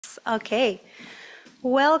Yes. Okay.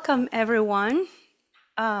 Welcome, everyone.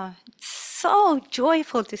 So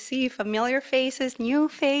joyful to see familiar faces, new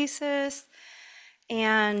faces,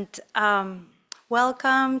 and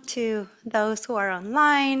welcome to those who are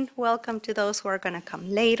online. Welcome to those who are going to come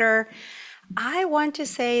later. I want to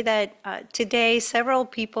say that today, several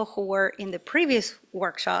people who were in the previous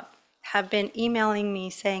workshop have been emailing me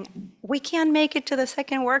saying, we can't make it to the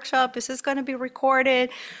second workshop. This is going to be recorded.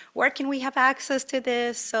 Where can we have access to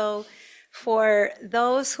this? So for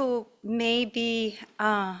those who may be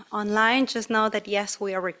online, just know that yes,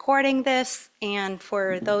 we are recording this. And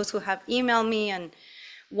for those who have emailed me and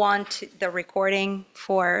want the recording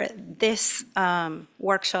for this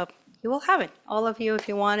workshop, you will have it. All of you, if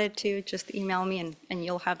you wanted to, just email me and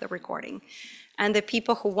you'll have the recording. And the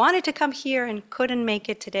people who wanted to come here and couldn't make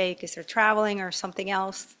it today because they're traveling or something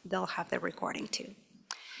else, they'll have the recording too.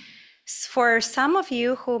 For some of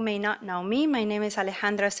you who may not know me, my name is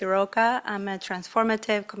Alejandra Siroka. I'm a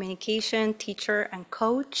transformative communication teacher and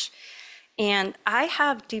coach. And I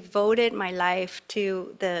have devoted my life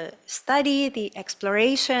to the study, the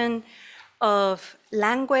exploration of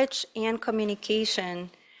language and communication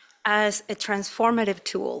as a transformative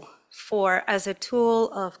tool, as a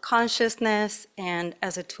tool of consciousness and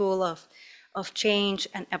as a tool of change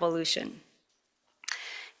and evolution.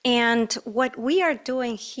 And what we are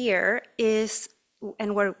doing here is,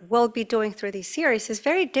 and what we'll be doing through this series, is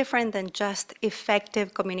very different than just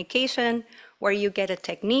effective communication, where you get a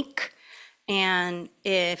technique, and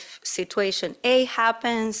if situation A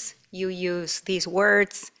happens, you use these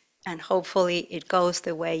words, and hopefully it goes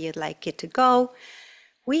the way you'd like it to go.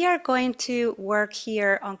 We are going to work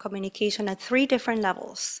here on communication at 3 different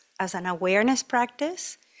levels: as an awareness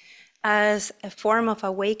practice, as a form of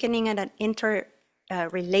awakening at an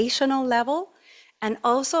interrelational level, and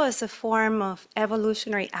also as a form of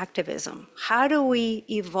evolutionary activism. How do we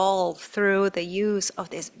evolve through the use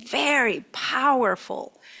of this very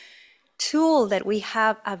powerful tool that we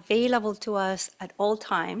have available to us at all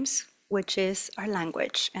times, which is our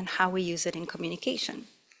language and how we use it in communication?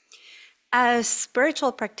 As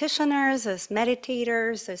spiritual practitioners, as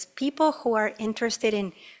meditators, as people who are interested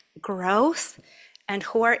in growth and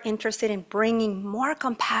who are interested in bringing more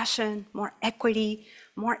compassion, more equity,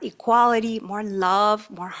 more equality, more love,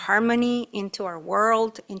 more harmony into our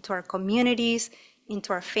world, into our communities,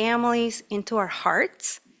 into our families, into our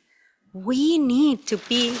hearts, we need to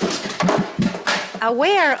be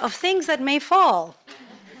aware of things that may fall,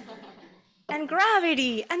 and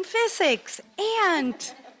gravity, and physics,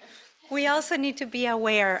 and we also need to be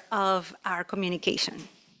aware of our communication.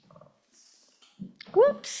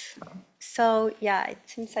 Whoops. So yeah, it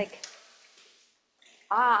seems like,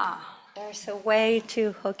 there's a way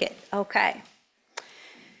to hook it. Okay.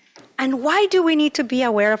 And why do we need to be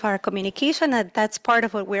aware of our communication? That's part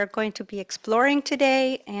of what we're going to be exploring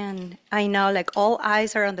today. And I know like all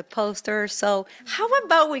eyes are on the poster. So how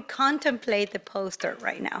about we contemplate the poster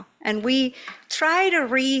right now? And we try to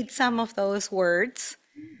read some of those words.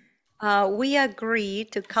 We agree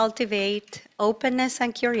to cultivate openness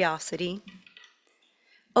and curiosity.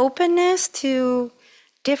 Openness to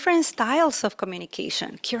different styles of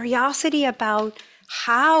communication. Curiosity about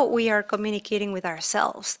how we are communicating with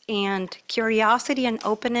ourselves, and curiosity and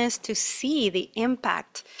openness to see the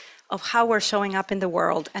impact of how we're showing up in the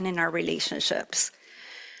world and in our relationships.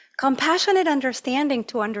 Compassionate understanding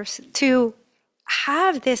to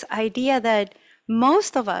have this idea that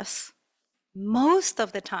most of us, most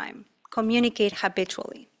of the time, communicate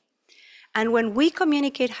habitually. And when we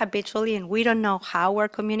communicate habitually and we don't know how we're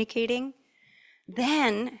communicating,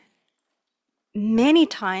 then many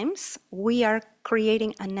times we are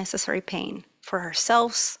creating unnecessary pain for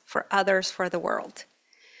ourselves, for others, for the world.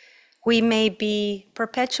 We may be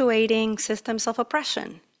perpetuating systems of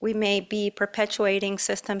oppression. We may be perpetuating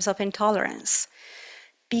systems of intolerance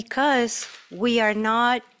because we are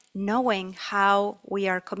not knowing how we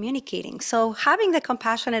are communicating. So having the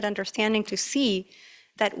compassionate understanding to see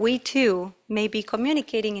that we too may be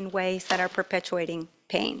communicating in ways that are perpetuating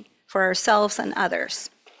pain for ourselves and others.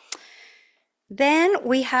 Then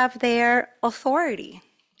we have their authority.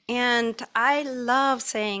 And I love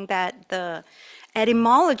saying that the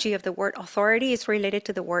etymology of the word authority is related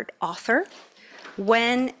to the word author.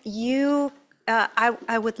 When you,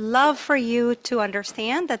 I would love for you to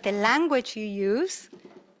understand that the language you use,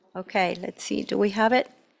 okay, let's see, do we have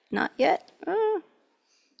it? Not yet.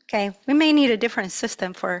 Okay, we may need a different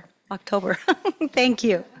system for October. Thank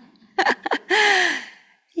you.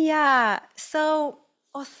 Yeah, so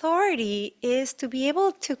authority is to be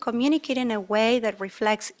able to communicate in a way that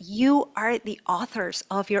reflects you are the authors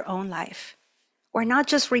of your own life. We're not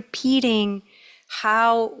just repeating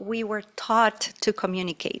how we were taught to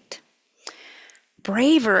communicate.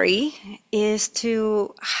 Bravery is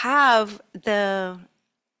to have the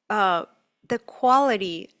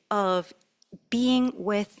quality of being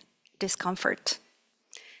with discomfort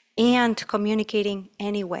and communicating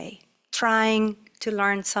anyway, trying to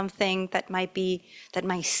learn something that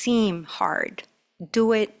might seem hard.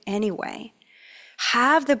 Do it anyway.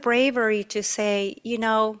 Have the bravery to say, you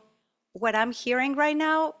know, what I'm hearing right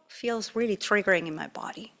now feels really triggering in my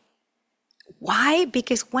body. Why?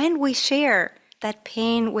 Because when we share that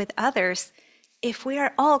pain with others, if we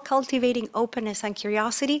are all cultivating openness and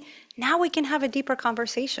curiosity, now we can have a deeper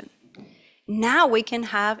conversation. Now we can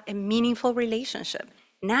have a meaningful relationship.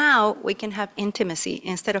 Now we can have intimacy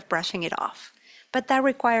instead of brushing it off. But that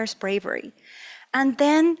requires bravery. And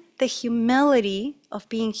then the humility of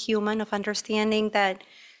being human, of understanding that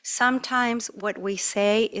sometimes what we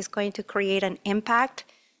say is going to create an impact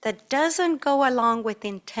that doesn't go along with the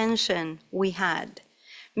intention we had.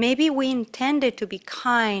 Maybe we intended to be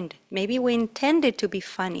kind, maybe we intended to be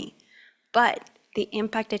funny, but the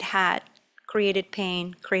impact it had created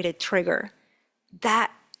pain, created trigger.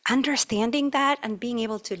 That understanding that and being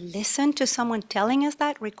able to listen to someone telling us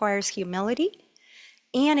that requires humility,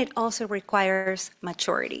 and it also requires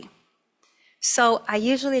maturity. So I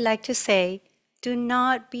usually like to say, do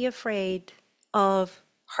not be afraid of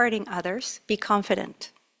hurting others, be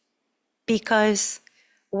confident. Because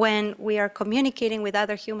when we are communicating with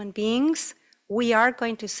other human beings, we are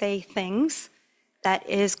going to say things that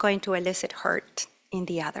is going to elicit hurt in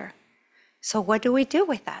the other. So what do we do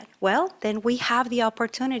with that? Well, then we have the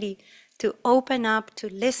opportunity to open up, to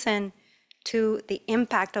listen to the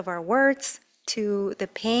impact of our words, to the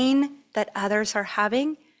pain that others are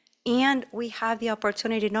having, and we have the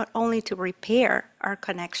opportunity not only to repair our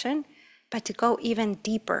connection, but to go even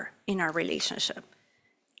deeper in our relationship.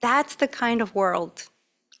 That's the kind of world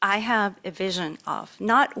I have a vision of,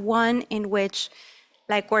 not one in which,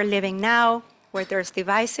 like we're living now, where there's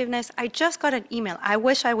divisiveness. I just got an email. I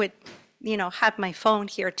wish I would, have my phone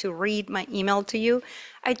here to read my email to you.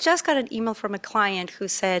 I just got an email from a client who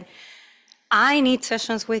said, I need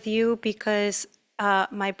sessions with you because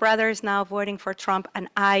my brother is now voting for Trump and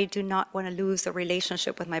I do not want to lose the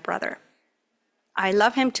relationship with my brother. I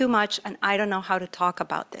love him too much and I don't know how to talk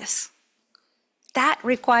about this. That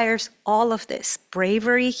requires all of this: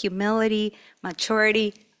 bravery, humility,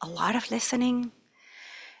 maturity, a lot of listening,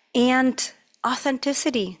 and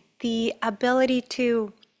authenticity, the ability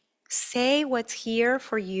to say what's here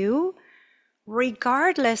for you,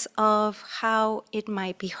 regardless of how it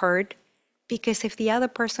might be heard. Because if the other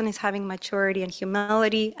person is having maturity and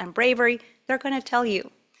humility and bravery, they're going to tell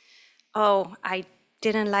you, oh, I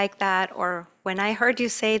didn't like that, or when I heard you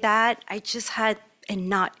say that, I just had a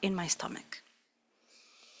knot in my stomach.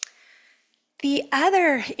 The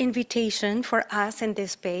other invitation for us in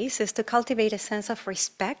this space is to cultivate a sense of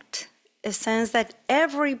respect, a sense that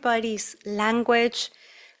everybody's language,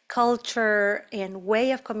 culture, and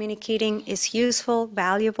way of communicating is useful,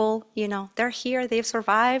 valuable. They're here, they've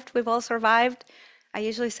survived, we've all survived. I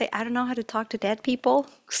usually say, I don't know how to talk to dead people.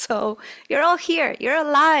 So you're all here, you're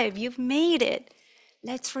alive, you've made it.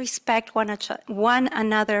 Let's respect one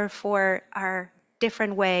another for our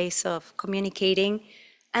different ways of communicating.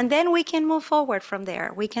 And then we can move forward from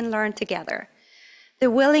there. We can learn together. The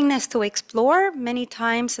willingness to explore, many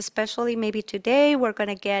times, especially maybe today, we're going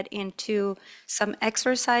to get into some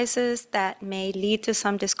exercises that may lead to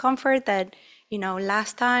some discomfort that,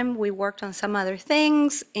 last time we worked on some other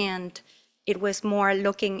things and it was more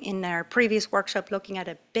looking in our previous workshop, looking at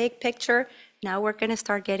a big picture. Now we're going to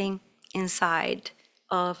start getting inside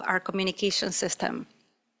of our communication system.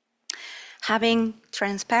 Having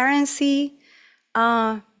transparency,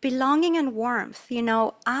 belonging and warmth.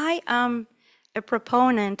 I am a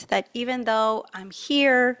proponent that even though I'm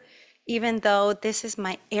here, even though this is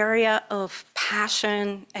my area of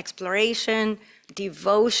passion, exploration,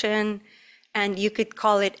 devotion, and you could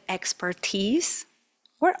call it expertise,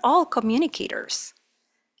 we're all communicators.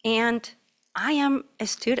 And I am a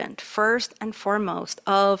student, first and foremost,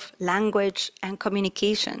 of language and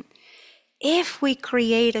communication. If we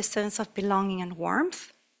create a sense of belonging and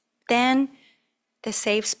warmth, then the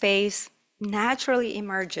safe space naturally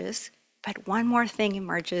emerges, but one more thing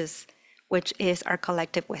emerges, which is our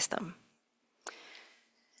collective wisdom.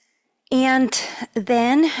 And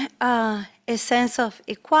then a sense of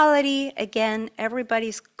equality. Again,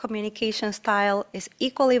 everybody's communication style is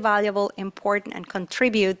equally valuable, important, and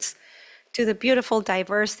contributes to the beautiful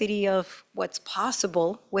diversity of what's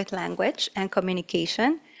possible with language and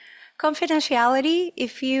communication. Confidentiality,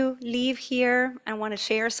 if you leave here and want to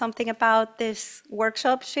share something about this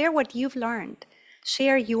workshop, share what you've learned.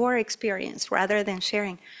 Share your experience rather than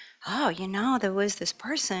sharing, oh, there was this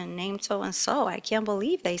person named so and so. I can't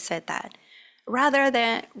believe they said that.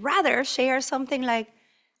 Rather share something like,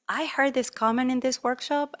 I heard this comment in this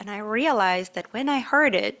workshop and I realized that when I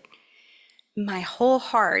heard it, my whole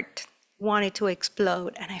heart wanted to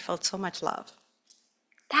explode and I felt so much love.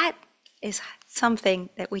 That is something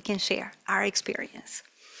that we can share, our experience.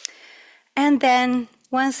 And then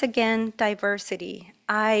once again, diversity.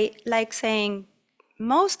 I like saying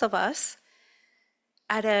most of us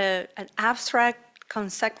at an abstract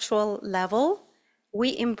conceptual level,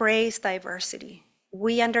 we embrace diversity.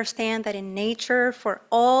 We understand that in nature, for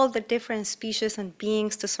all the different species and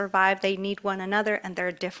beings to survive, they need one another and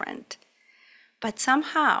they're different. But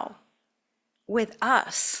somehow, with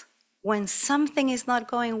us, when something is not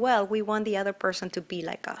going well, we want the other person to be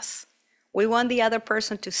like us. We want the other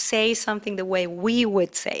person to say something the way we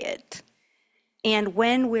would say it. And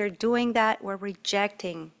when we're doing that, we're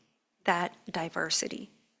rejecting that diversity.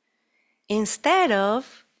 Instead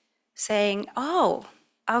of saying, oh,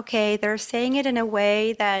 okay, they're saying it in a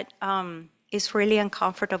way that is really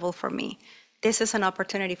uncomfortable for me. This is an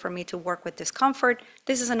opportunity for me to work with discomfort.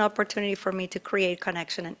 This is an opportunity for me to create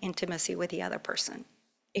connection and intimacy with the other person.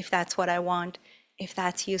 If that's what I want, if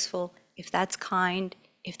that's useful, if that's kind,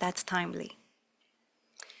 if that's timely.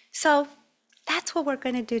 So that's what we're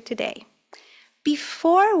going to do today.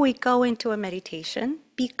 Before we go into a meditation,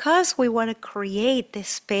 because we want to create this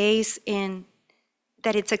space in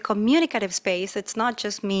that it's a communicative space, it's not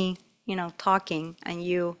just me, talking and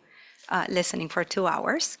you listening for 2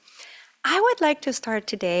 hours. I would like to start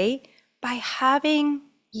today by having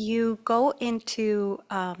you go into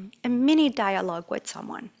a mini dialogue with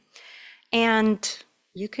someone. And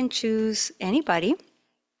you can choose anybody,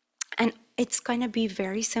 and it's going to be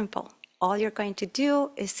very simple. All you're going to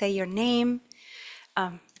do is say your name.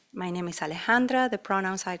 My name is Alejandra. The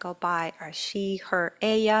pronouns I go by are she, her,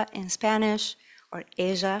 ella in Spanish, or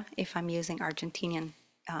ella if I'm using Argentinian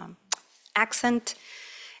accent.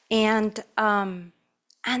 And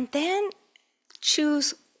then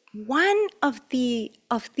choose one of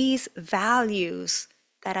these values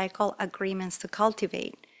that I call agreements to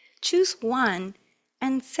cultivate. Choose one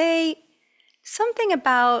and say something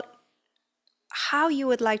about how you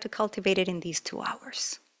would like to cultivate it in these 2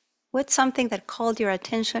 hours. What's something that called your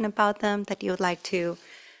attention about them that you would like to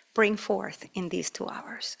bring forth in these 2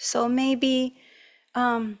 hours? So maybe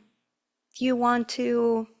you want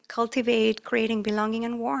to cultivate creating belonging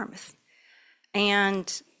and warmth.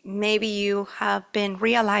 And maybe you have been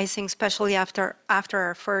realizing, especially after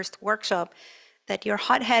our first workshop, that you're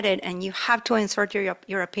hot-headed and you have to insert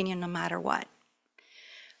your opinion no matter what.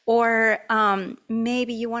 Or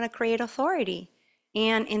maybe you want to create authority.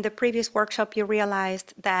 And in the previous workshop, you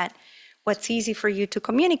realized that what's easy for you to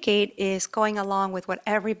communicate is going along with what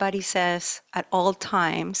everybody says at all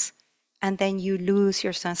times, and then you lose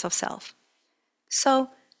your sense of self. So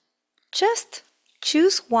just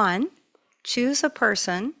choose one, choose a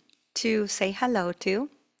person to say hello to.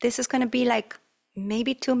 This is going to be like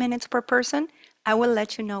maybe 2 minutes per person. I will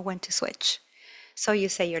let you know when to switch. So you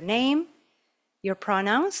say your name, your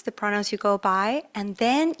pronouns, the pronouns you go by, and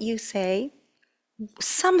then you say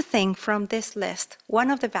something from this list,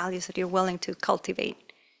 one of the values that you're willing to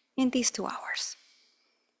cultivate in these 2 hours.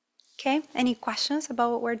 Okay, any questions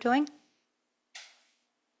about what we're doing?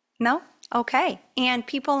 No? Okay, and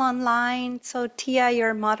people online, so Tia,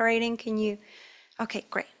 you're moderating, can you? Okay,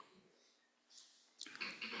 great.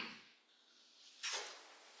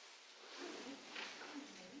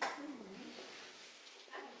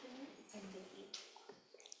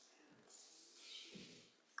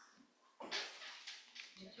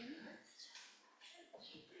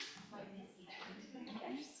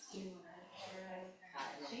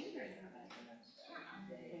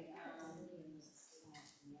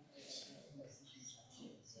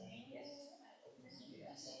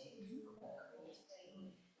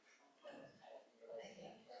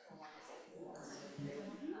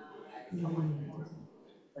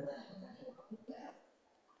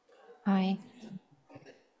 Hi.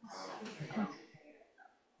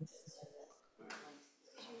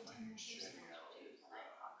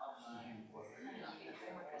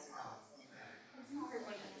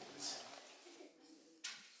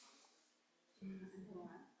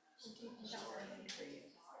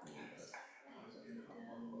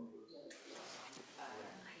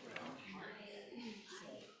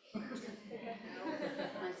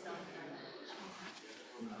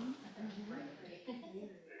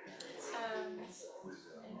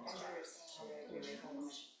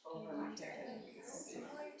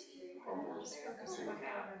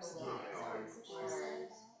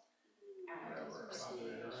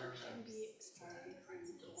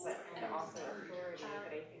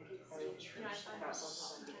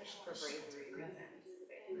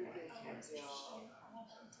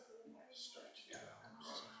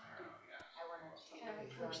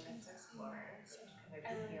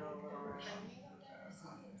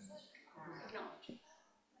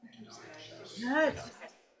 Yes.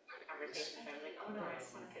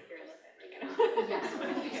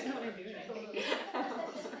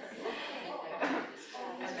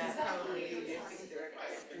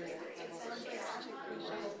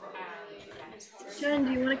 Jen,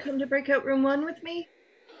 do you want to come to breakout room 1 with me?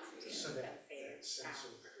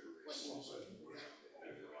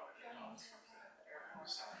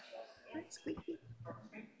 Hi, Squeaky.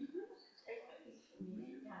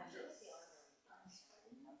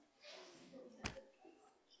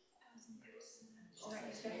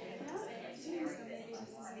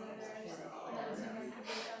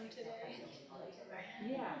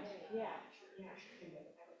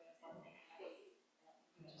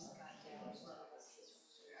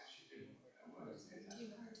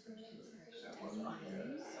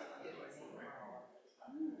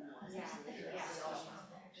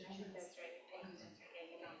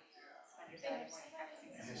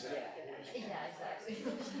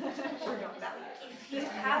 If you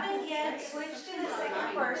haven't yet, switch to the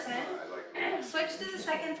second person. Switch to the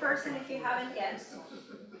second person if you haven't yet.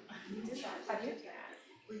 Have you?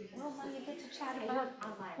 Well, then you get to chat about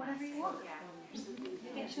whatever you want. You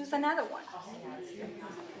can choose another one.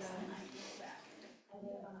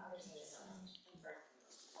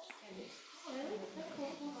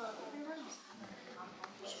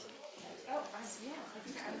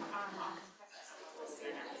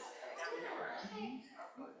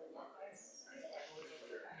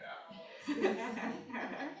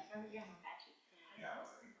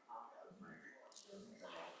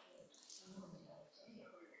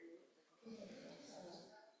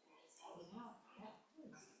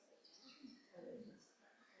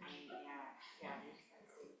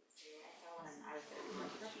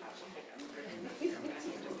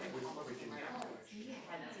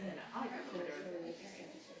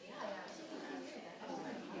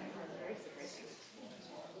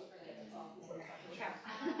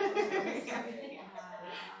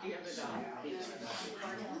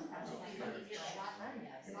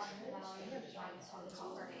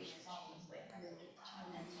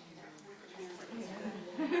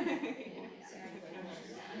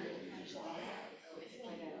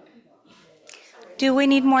 Do we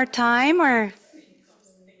need more time or?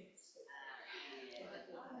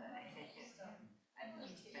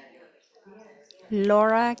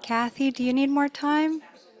 Laura, Kathy, do you need more time?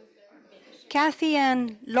 Kathy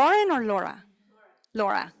and Lauren or Laura?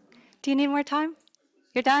 Laura, do you need more time?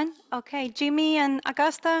 You're done? Okay. Jimmy and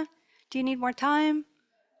Augusta, do you need more time?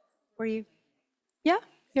 Were you? Yeah,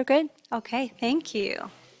 you're good? Okay, thank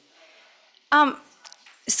you. Um,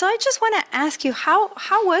 so I just want to ask you, how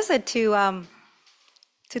was it to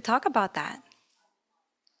talk about that?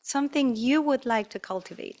 Something you would like to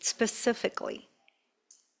cultivate specifically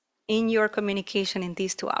in your communication in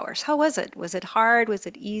these 2 hours. How was it? Was it hard? Was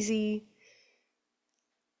it easy?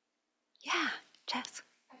 Yeah, Jess.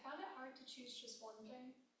 I found it hard to choose just one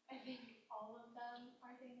thing. I think all of them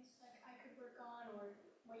are things like I could work on, or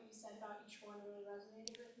what you said about each one really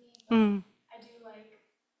resonated with me. But Mm, I do like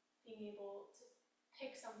being able to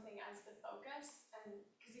pick something as the focus, and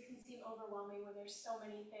because it can seem overwhelming when there's so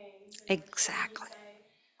many things, and like you exactly. just say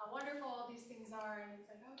how wonderful all these things are, and it's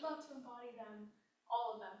like I would love to embody them,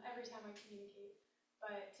 all of them, every time I communicate.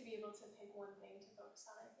 But to be able to pick one thing to focus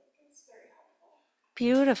on, I think is very helpful.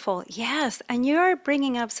 Beautiful. Yes. And you are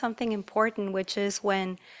bringing up something important, which is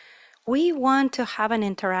when we want to have an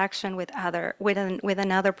interaction with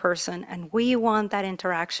another person, and we want that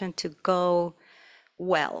interaction to go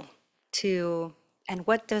well. To and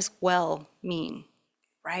what does well mean,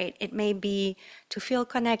 right? It may be to feel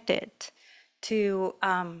connected, to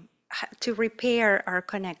repair our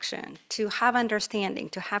connection, to have understanding,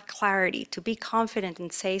 to have clarity, to be confident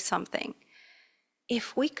and say something.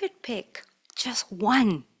 If we could pick just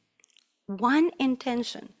one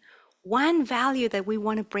intention, one value that we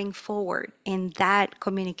want to bring forward in that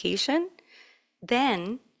communication,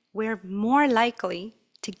 then we're more likely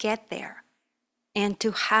to get there and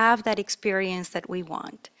to have that experience that we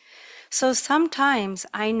want. So sometimes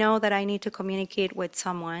I know that I need to communicate with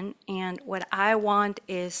someone, and what I want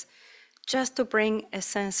is just to bring a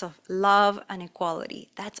sense of love and equality.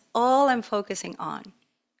 That's all I'm focusing on,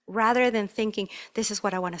 rather than thinking, this is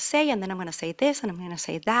what I want to say, and then I'm going to say this, and I'm going to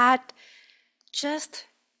say that. Just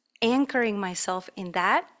anchoring myself in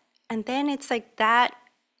that. And then it's like that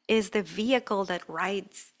is the vehicle that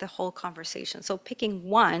rides the whole conversation. So picking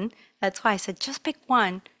one, that's why I said just pick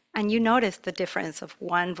one. And you notice the difference of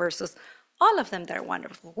one versus All of them, they're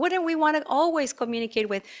wonderful. Wouldn't we want to always communicate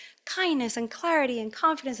with kindness and clarity and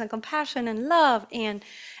confidence and compassion and love and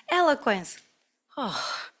eloquence? Oh,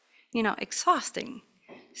 exhausting.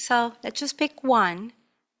 So let's just pick one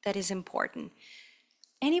that is important.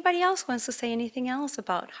 Anybody else wants to say anything else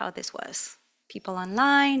about how this was? People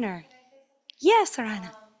online or? Yes,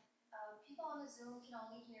 Arana. People on the Zoom can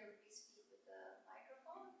only hear you speak with the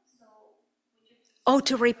microphone, so would you please? Oh,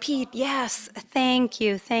 to repeat, yes. Thank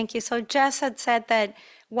you. Thank you. So Jess had said that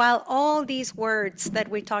while all these words that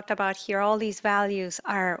we talked about here, all these values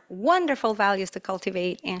are wonderful values to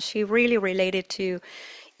cultivate, and she really related to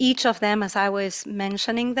each of them as I was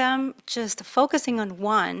mentioning them, just focusing on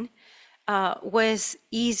one was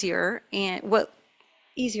easier. And well,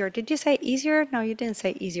 easier. Did you say easier? No, you didn't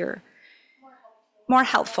say easier. More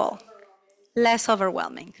helpful. Less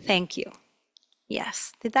overwhelming. Thank you.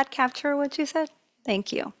 Yes. Did that capture what you said?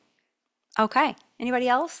 Thank you. Okay. Anybody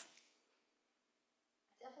else?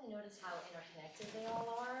 I definitely notice how interconnected they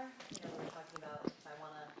all are. We're talking about if I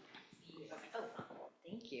want to be. Oh,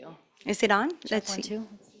 thank you. Is it on? Check Let's one, see. two.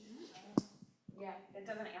 Yeah, it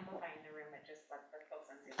doesn't amplify in the room, it just lets the folks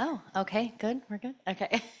on Zoom. Oh, okay, good. We're good.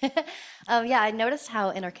 Okay. Yeah, I noticed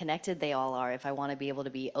how interconnected they all are. If I want to be able to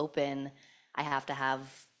be open, I have to have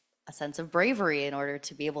a sense of bravery in order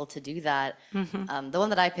to be able to do that. The one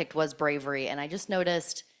that I picked was bravery, and I just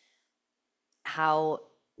noticed how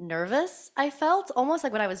nervous I felt, almost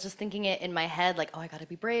like when I was just thinking it in my head, like, oh, I gotta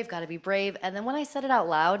be brave, gotta be brave. And then when I said it out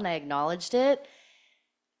loud and I acknowledged it,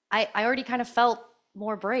 I already kind of felt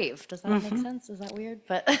more brave. Does that make sense? Is that weird?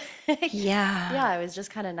 But Yeah. yeah, it was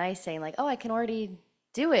just kind of nice saying, like, oh, I can already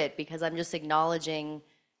do it because I'm just acknowledging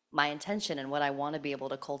my intention and what I want to be able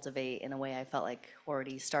to cultivate in a way I felt like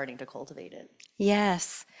already starting to cultivate it.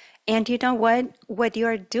 Yes. And you know what? What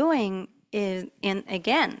you're doing is, and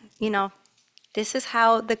again, this is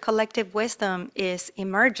how the collective wisdom is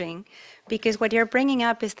emerging, because what you're bringing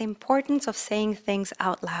up is the importance of saying things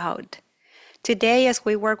out loud. Today, as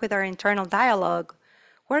we work with our internal dialogue,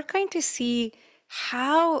 we're going to see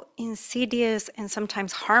how insidious and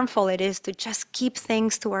sometimes harmful it is to just keep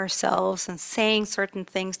things to ourselves and saying certain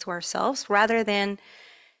things to ourselves rather than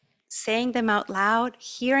saying them out loud,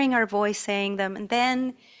 hearing our voice saying them. And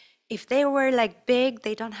then if they were like big,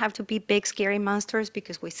 they don't have to be big, scary monsters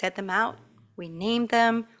because we said them out, we named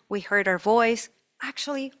them, we heard our voice.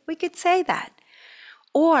 Actually, we could say that.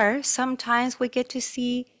 Or sometimes we get to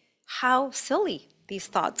see how silly these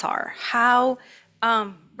thoughts are, how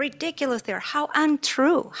ridiculous they are, how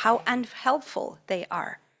untrue, how unhelpful they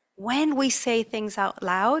are. When we say things out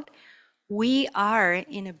loud, we are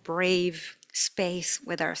in a brave space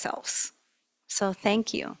with ourselves. So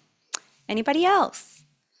thank you. Anybody else,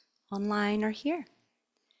 online or here?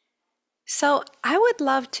 So I would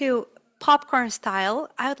love to, popcorn style,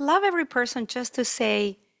 I would love every person just to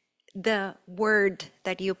say the word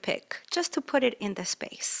that you pick, just to put it in the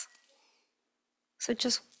space. So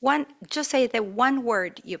just say the one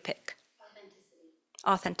word you pick.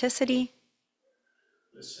 Authenticity.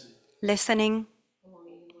 Listening.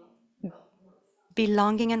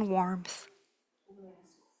 Belonging and warmth.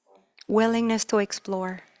 Willingness to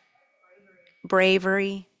explore.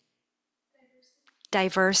 Bravery.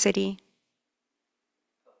 Diversity.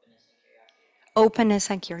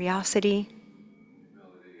 Openness and curiosity.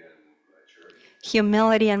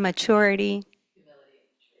 Humility and maturity.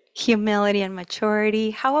 Humility and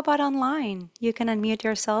maturity. How about online? You can unmute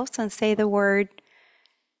yourselves and say the word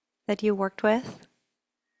that you worked with.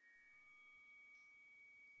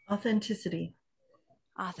 Authenticity.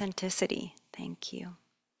 Authenticity. Thank you.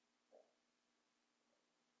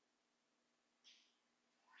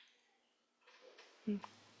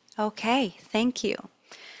 Okay, thank you.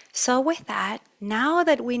 So with that, now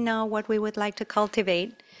that we know what we would like to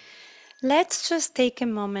cultivate, let's just take a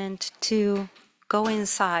moment to go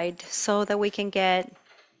inside so that we can get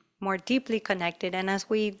more deeply connected. And as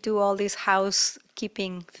we do all these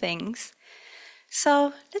housekeeping things,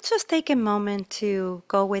 so let's just take a moment to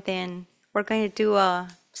go within. We're going to do a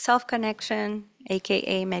self-connection,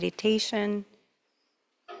 aka meditation.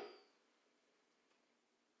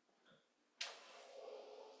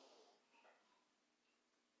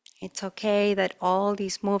 It's okay that all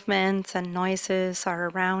these movements and noises are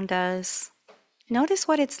around us. Notice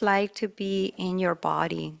what it's like to be in your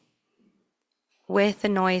body with the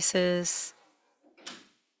noises,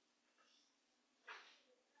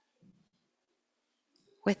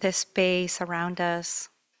 with the space around us.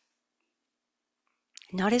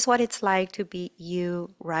 Notice what it's like to be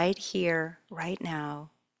you right here, right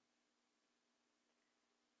now,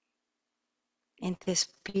 in this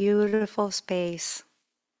beautiful space,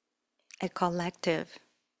 a collective.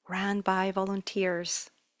 ran by volunteers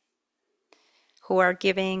who are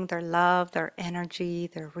giving their love, their energy,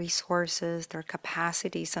 their resources, their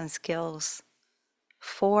capacities and skills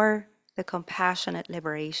for the compassionate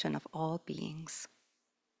liberation of all beings,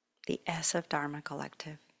 the SF Dharma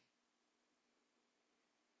Collective.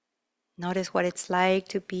 Notice what it's like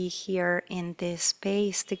to be here in this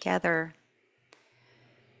space together,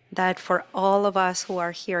 that for all of us who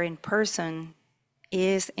are here in person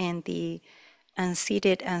is in the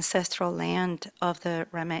unceded ancestral land of the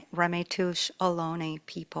Ramaytush Ohlone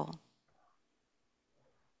people.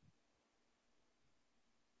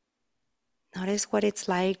 Notice what it's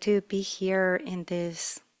like to be here in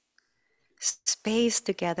this space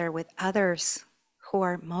together with others who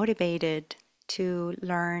are motivated to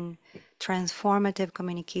learn transformative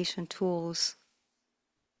communication tools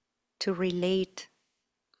to relate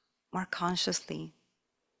more consciously.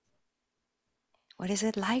 What is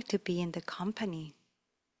it like to be in the company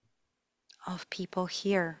of people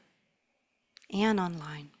here and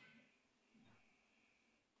online?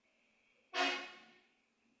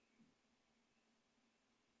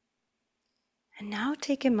 And now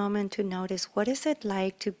take a moment to notice, what is it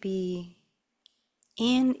like to be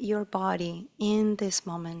in your body in this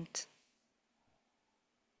moment?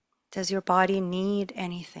 Does your body need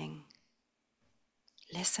anything?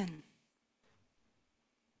 Listen,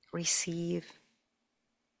 receive,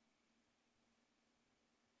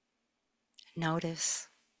 notice.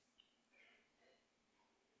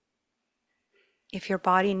 If your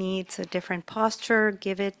body needs a different posture,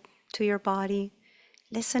 give it to your body.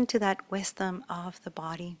 Listen to that wisdom of the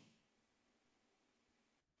body.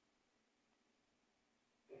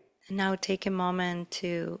 And now take a moment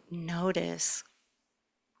to notice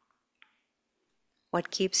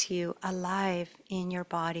what keeps you alive in your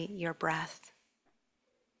body, your breath.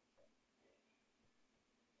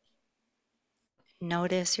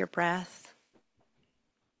 Notice your breath.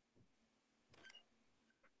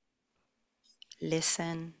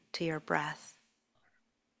 Listen to your breath.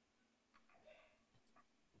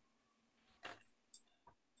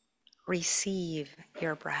 Receive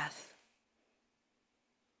your breath.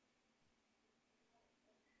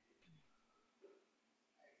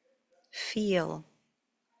 Feel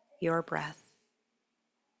your breath.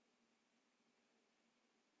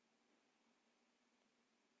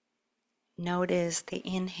 Notice the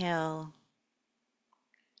inhale.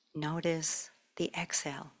 Notice the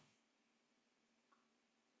exhale.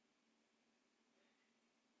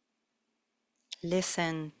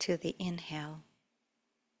 Listen to the inhale.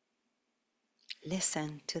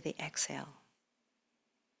 Listen to the exhale.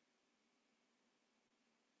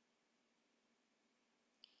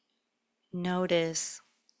 Notice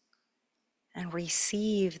and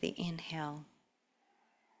receive the inhale.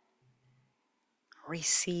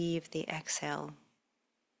 Receive the exhale.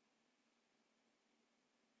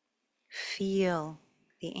 Feel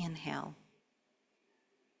the inhale.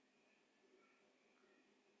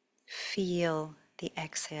 Feel the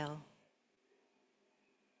exhale.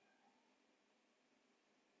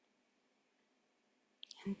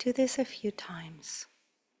 And do this a few times.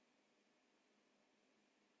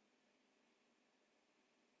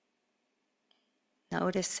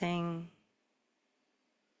 Noticing,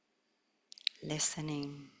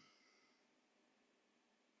 listening,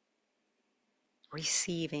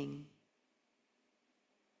 receiving,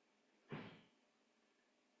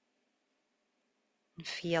 and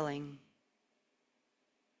feeling.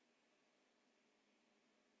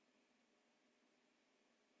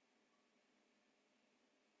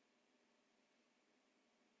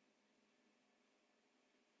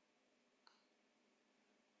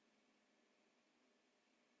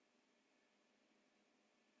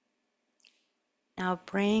 Now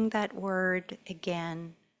bring that word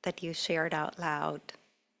again that you shared out loud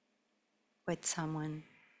with someone,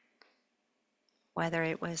 whether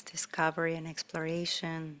it was discovery and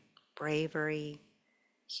exploration, bravery,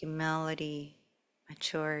 humility,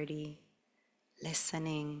 maturity,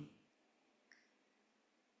 listening.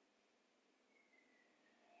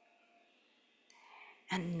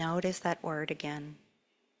 And notice that word again.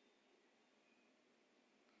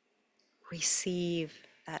 Receive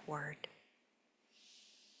that word.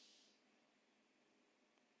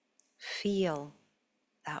 Feel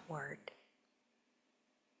that word.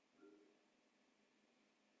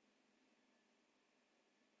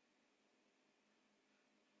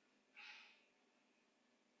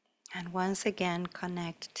 And once again,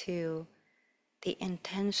 connect to the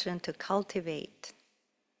intention to cultivate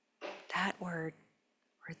that word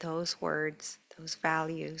or those words, those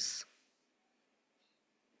values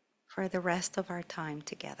for the rest of our time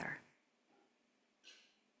together.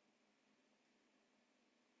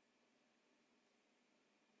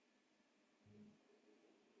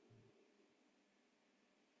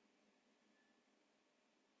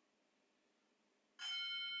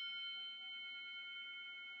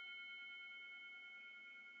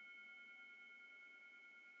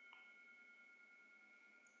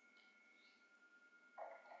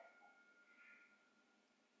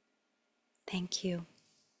 Thank you.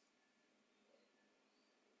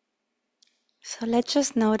 So let's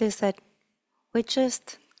just notice that we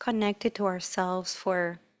just connected to ourselves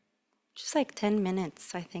for just like 10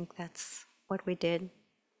 minutes. I think that's what we did.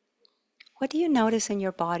 What do you notice in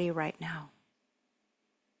your body right now?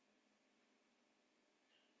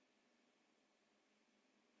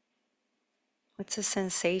 What's the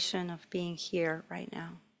sensation of being here right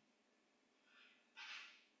now?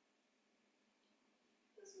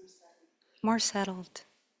 More settled.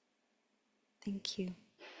 Thank you.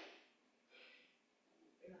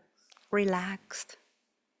 Relaxed.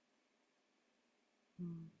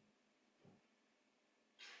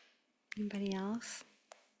 Anybody else?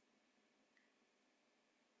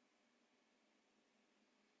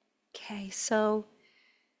 Okay, so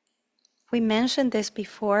we mentioned this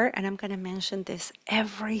before, and I'm going to mention this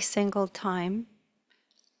every single time.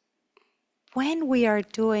 When we are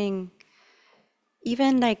doing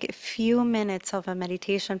even like a few minutes of a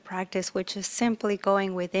meditation practice, which is simply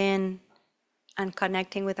going within and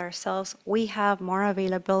connecting with ourselves, we have more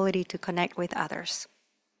availability to connect with others.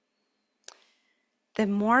 The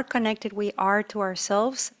more connected we are to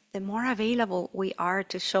ourselves, the more available we are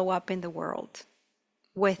to show up in the world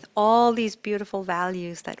with all these beautiful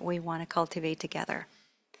values that we want to cultivate together.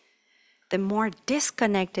 The more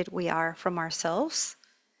disconnected we are from ourselves,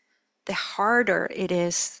 the harder it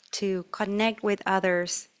is to connect with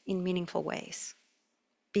others in meaningful ways,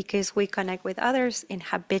 because we connect with others in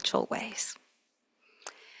habitual ways.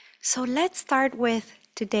 So let's start with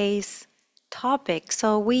today's topic.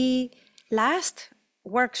 So we last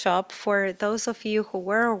workshop, for those of you who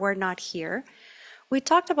were or were not here, we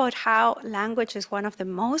talked about how language is one of the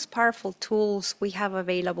most powerful tools we have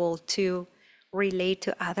available to relate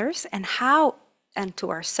to others and to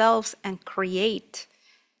ourselves, and create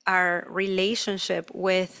our relationship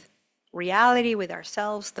with reality, with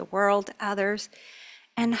ourselves, the world, others,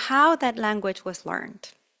 and how that language was learned.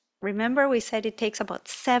 Remember, we said it takes about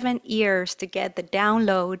 7 years to get the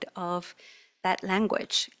download of that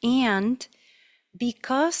language. And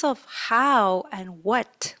because of how and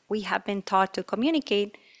what we have been taught to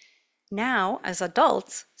communicate, now as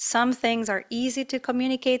adults, some things are easy to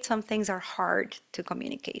communicate, some things are hard to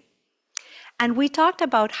communicate. And we talked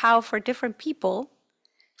about how for different people,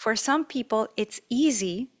 for some people, it's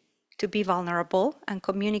easy to be vulnerable and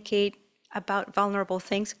communicate about vulnerable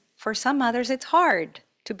things. For some others, it's hard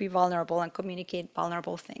to be vulnerable and communicate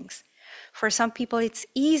vulnerable things. For some people, it's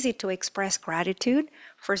easy to express gratitude.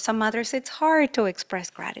 For some others, it's hard to express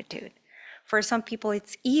gratitude. For some people,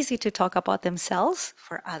 it's easy to talk about themselves.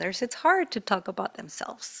 For others, it's hard to talk about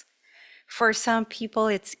themselves. For some people,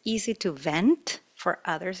 it's easy to vent. For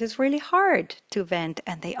others, it's really hard to vent,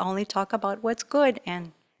 and they only talk about what's good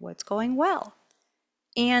and what's going well.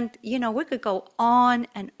 And, we could go on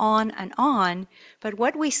and on and on, but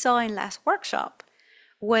what we saw in last workshop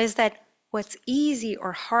was that what's easy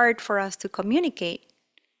or hard for us to communicate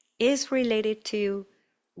is related to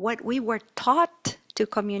what we were taught to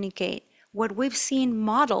communicate, what we've seen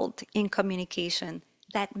modeled in communication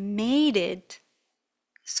that made it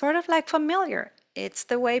sort of like familiar. It's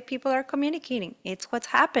the way people are communicating. It's what's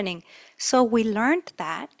happening. So we learned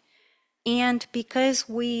that. And because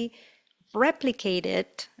we replicated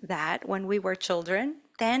that when we were children,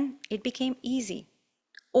 then it became easy.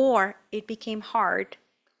 Or it became hard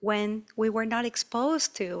when we were not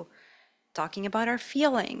exposed to talking about our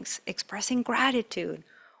feelings, expressing gratitude,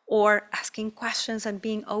 or asking questions and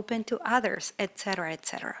being open to others, etc.,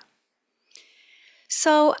 etc.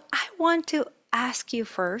 So I want to ask you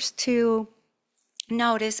first to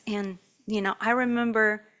notice, and I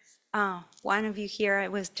remember one of you here,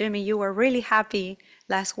 it was Jimmy, you were really happy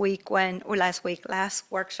last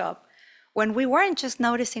workshop, when we weren't just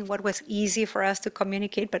noticing what was easy for us to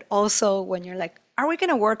communicate, but also when you're like, are we going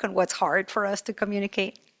to work on what's hard for us to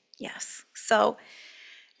communicate? Yes. So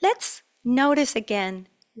let's notice again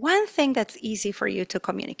one thing that's easy for you to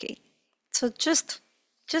communicate. So just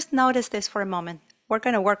notice this for a moment. We're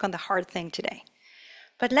going to work on the hard thing today.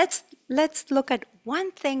 But let's look at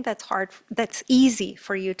one thing that's easy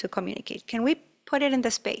for you to communicate. Can we put it in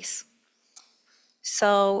the space?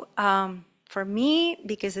 So for me,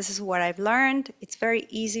 because this is what I've learned, it's very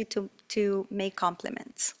easy to make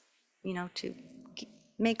compliments, to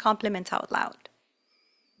make compliments out loud.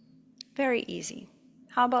 Very easy.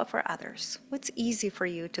 How about for others? What's easy for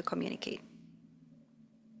you to communicate?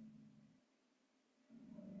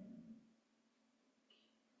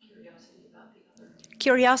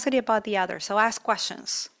 Curiosity about the other. So ask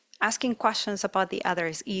questions. Asking questions about the other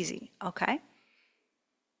is easy, okay?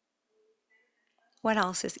 What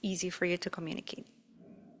else is easy for you to communicate?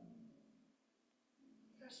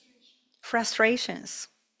 Frustrations.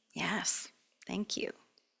 Yes, thank you.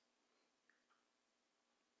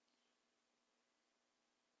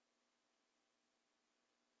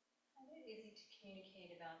 Easy to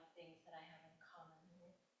communicate about things that I have in common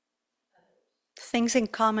with others. Things in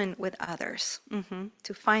common with others.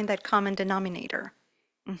 To find that common denominator.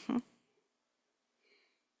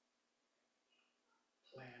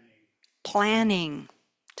 Planning.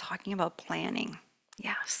 Talking about planning.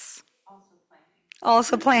 Yes.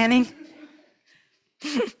 Also planning.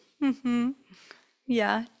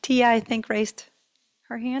 Yeah. Tia, I think, raised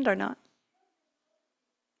her hand or not.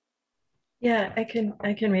 Yeah, I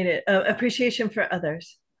can read it. Appreciation for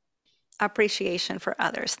others. Appreciation for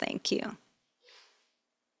others. Thank you.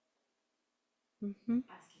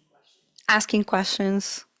 Asking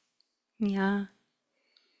questions. Yeah.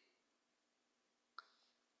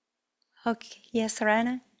 Okay. Yes,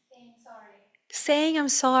 Sarana? Saying sorry. Saying I'm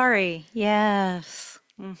sorry. Yes.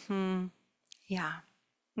 Yeah.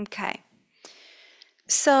 Okay.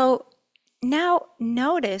 So now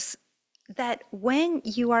notice that when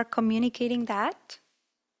you are communicating that,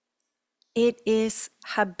 it is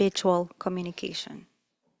habitual communication.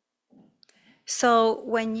 So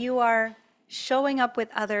when you are showing up with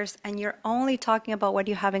others and you're only talking about what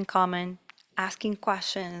you have in common, asking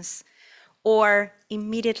questions, or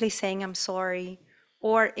immediately saying I'm sorry,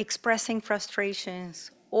 or expressing frustrations,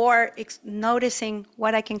 or noticing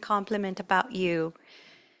what I can compliment about you,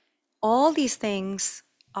 all these things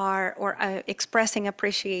are, or expressing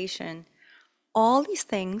appreciation, all these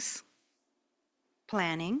things,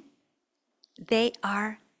 planning, they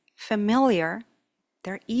are familiar.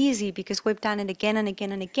 They're easy because we've done it again and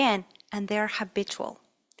again and again, and they're habitual.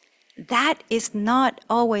 That is not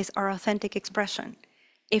always our authentic expression.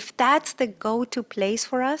 If that's the go-to place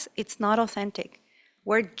for us, it's not authentic.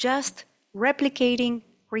 We're just replicating,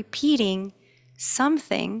 repeating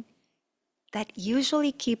something that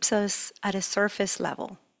usually keeps us at a surface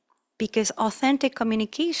level. Because authentic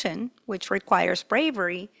communication, which requires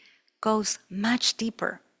bravery, goes much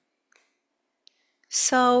deeper.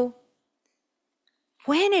 So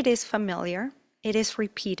when it is familiar, it is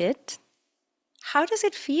repeated. How does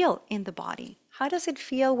it feel in the body? How does it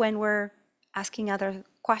feel when we're asking other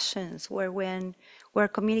questions, or when we're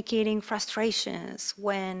communicating frustrations,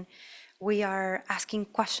 when we are asking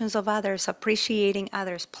questions of others, appreciating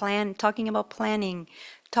others, talking about planning,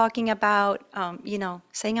 talking about,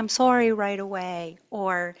 saying I'm sorry right away,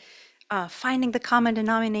 or finding the common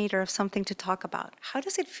denominator of something to talk about? How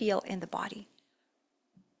does it feel in the body?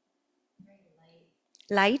 Very light.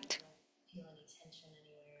 Light? Don't feel any tension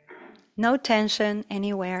anywhere. No tension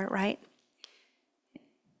anywhere, right?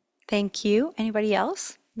 Thank you. Anybody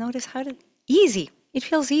else? Notice easy. It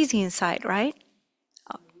feels easy inside, right?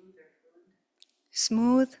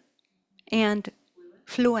 Smooth and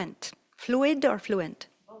fluent. Fluid or fluent?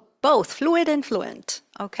 Both, fluid and fluent.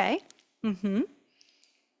 Okay. It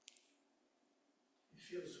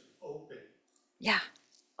feels open. Yeah,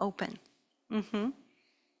 open.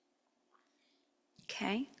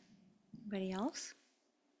 Okay. Anybody else?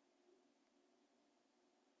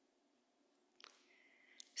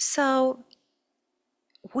 So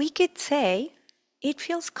we could say it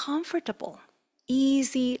feels comfortable,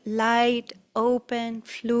 easy, light, open,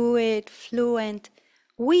 fluid, fluent.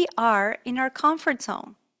 We are in our comfort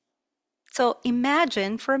zone. So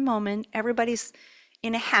imagine for a moment, everybody's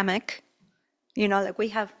in a hammock, like we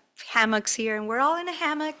have hammocks here and we're all in a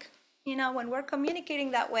hammock. When we're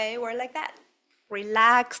communicating that way, we're like that,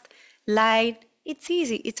 relaxed, light, it's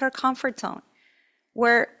easy, it's our comfort zone.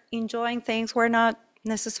 We're enjoying things, we're not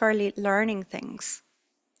necessarily learning things.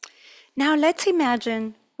 Now let's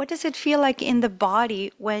imagine, what does it feel like in the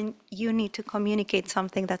body when you need to communicate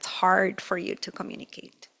something that's hard for you to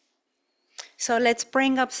communicate? So let's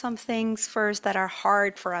bring up some things first that are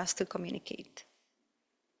hard for us to communicate.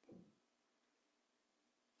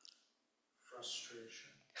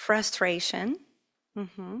 Frustration.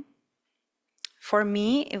 For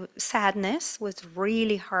me, sadness was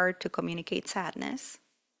really hard to communicate sadness.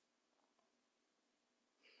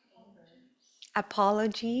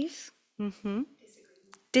 Apologies.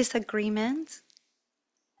 Disagreements.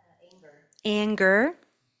 Anger.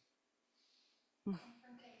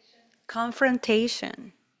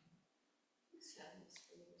 Confrontation.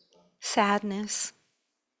 Sadness.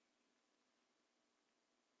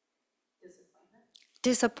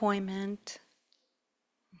 Disappointment.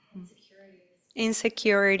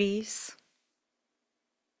 Insecurities.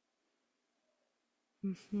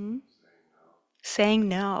 Saying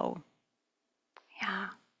no. Yeah.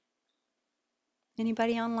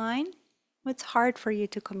 Anybody online? What's hard for you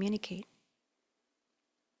to communicate?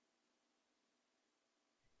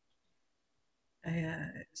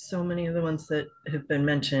 So many of the ones that have been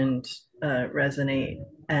mentioned resonate,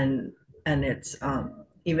 and it's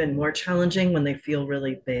even more challenging when they feel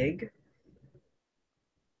really big,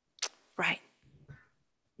 Right.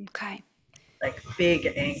 Okay. like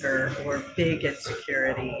big anger or big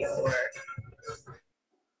insecurity or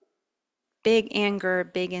Big anger,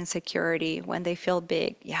 big insecurity when they feel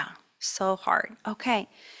big. Yeah, so hard. Okay.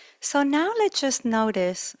 So now let's just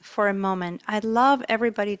notice for a moment. I'd love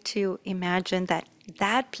everybody to imagine that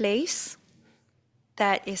that place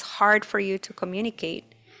that is hard for you to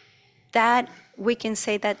communicate, that we can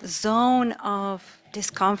say that zone of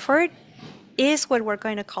discomfort is what we're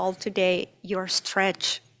going to call today your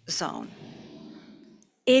stretch zone.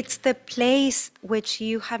 It's the place which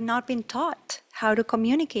you have not been taught how to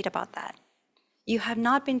communicate about that. You have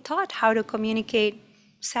not been taught how to communicate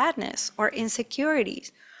sadness or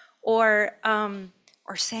insecurities or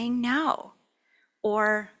saying no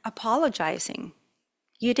or apologizing.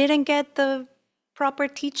 You didn't get the proper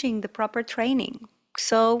teaching, the proper training.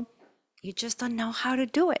 So you just don't know how to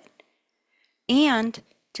do it. And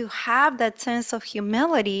to have that sense of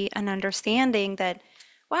humility and understanding that,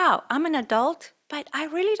 wow, I'm an adult, but I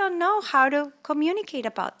really don't know how to communicate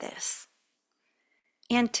about this.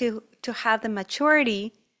 And to have the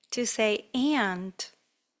maturity to say, and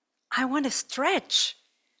I want to stretch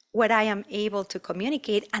what I am able to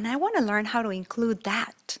communicate, and I want to learn how to include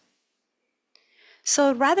that.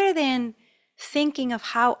 So rather than thinking of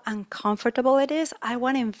how uncomfortable it is, I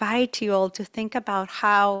want to invite you all to think about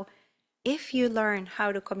how if you learn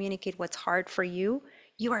how to communicate what's hard for you,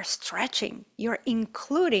 you are stretching, you're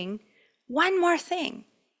including one more thing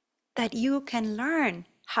that you can learn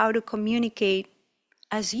how to communicate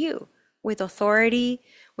as you, with authority,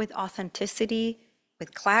 with authenticity,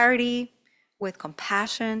 with clarity, with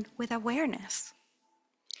compassion, with awareness.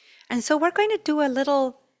 And so we're going to do a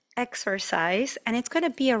little exercise, and it's going to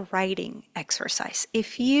be a writing exercise.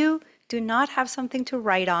 If you do not have something to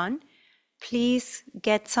write on, please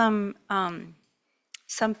get some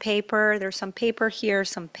paper. There's some paper here,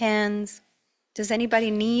 some pens. Does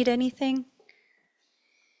anybody need anything?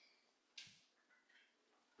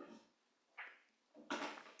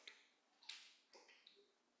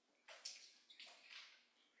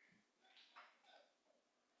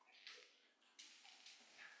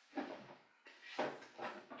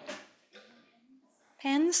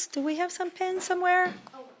 Pens? Do we have some pens somewhere?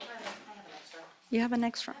 Oh, I have an extra. You have an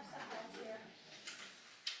extra.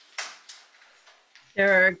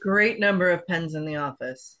 there are a great number of pens in the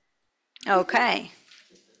office. Okay.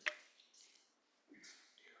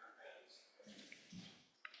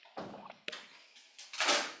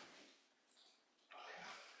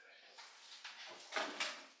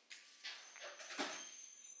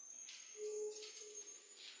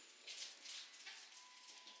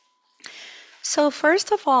 So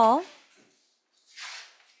first of all,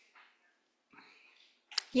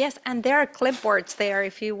 yes, and there are clipboards there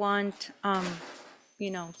if you want,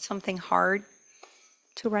 something hard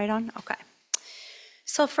to write on. Okay.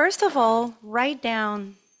 So first of all, write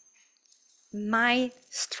down my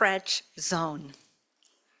stretch zone.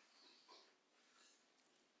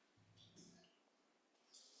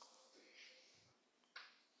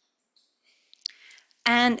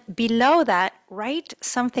 And below that, write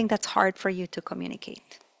something that's hard for you to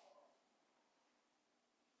communicate.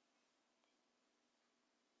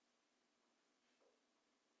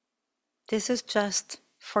 This is just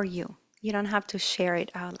for you. You don't have to share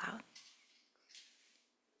it out loud.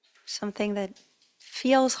 Something that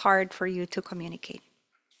feels hard for you to communicate.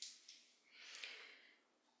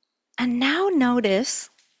 And now notice,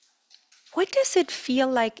 what does it feel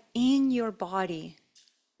like in your body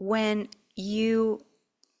when you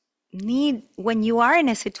are in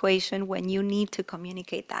a situation when you need to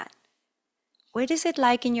communicate that? What is it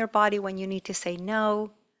like in your body when you need to say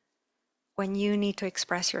no, when you need to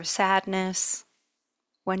express your sadness,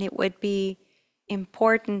 when it would be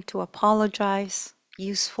important to apologize,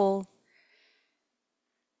 useful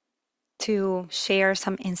to share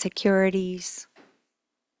some insecurities?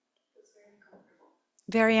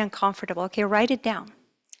 Very uncomfortable. Okay, write it down.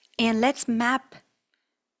 And let's map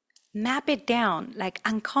it down, like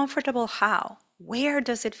uncomfortable how? Where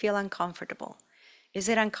does it feel uncomfortable? Is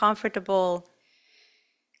it uncomfortable?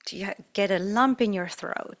 Do you get a lump in your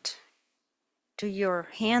throat? Do your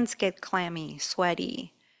hands get clammy,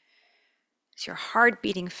 sweaty? Is your heart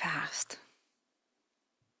beating fast?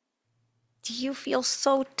 Do you feel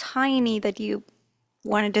so tiny that you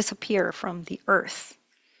want to disappear from the earth?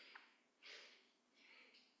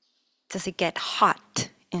 Does it get hot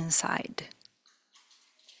inside?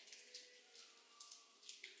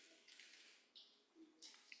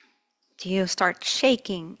 Do you start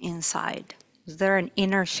shaking inside? Is there an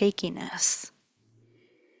inner shakiness?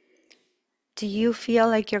 Do you feel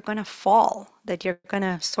like you're going to fall, that you're going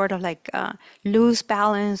to sort of like lose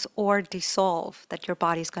balance or dissolve, that your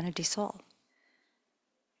body's going to dissolve?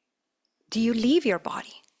 Do you leave your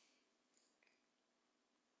body?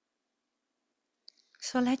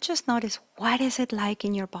 So let's just notice, what is it like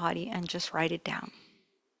in your body, and just write it down.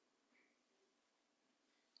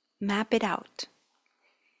 Map it out.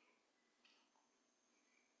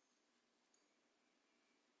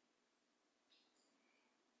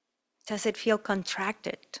 Does it feel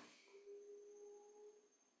contracted,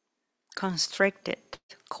 constricted,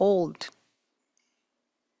 cold?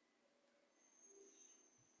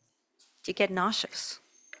 Do you get nauseous?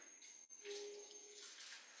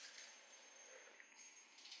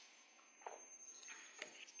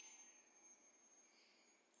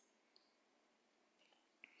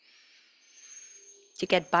 Do you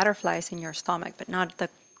get butterflies in your stomach, but not the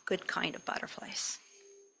good kind of butterflies?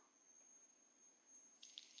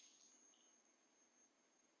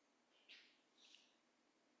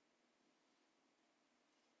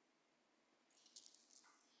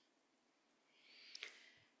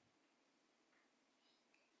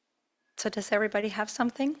 So does everybody have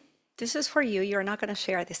something? This is for you. You're not going to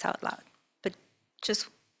share this out loud, but just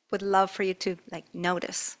would love for you to like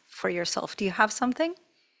notice for yourself. Do you have something?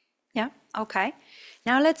 Yeah? Okay.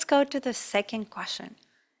 Now let's go to the second question.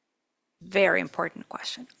 Very important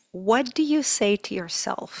question. What do you say to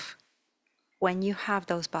yourself when you have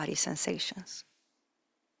those body sensations?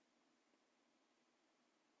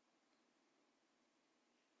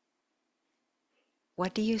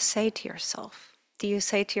 What do you say to yourself? Do you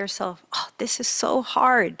say to yourself, oh, this is so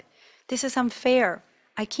hard. This is unfair.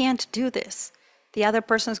 I can't do this. The other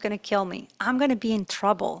person is going to kill me. I'm going to be in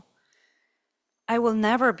trouble. I will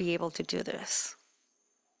never be able to do this.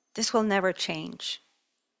 This will never change.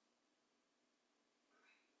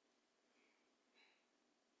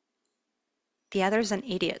 The other is an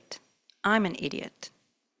idiot. I'm an idiot.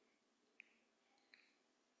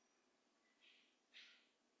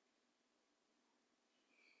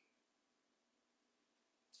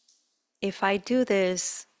 If I do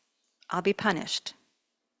this, I'll be punished.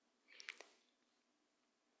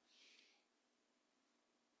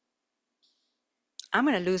 I'm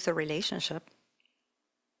going to lose the relationship.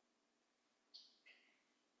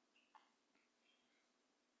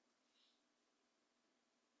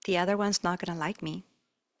 The other one's not going to like me.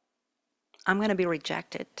 I'm going to be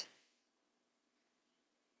rejected.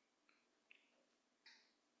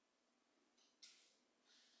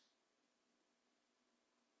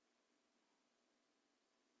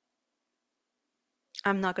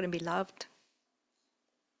 I'm not going to be loved.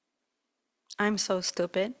 I'm so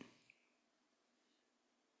stupid.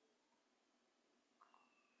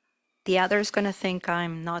 The other is going to think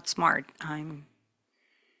I'm not smart. I'm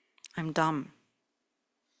dumb.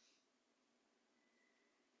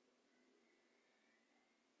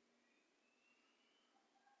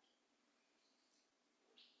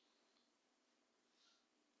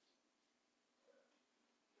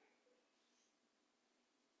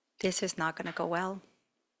 This is not going to go well.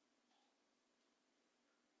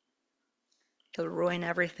 It'll ruin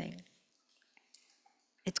everything.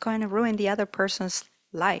 It's going to ruin the other person's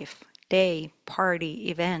life, day, party,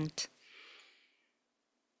 event.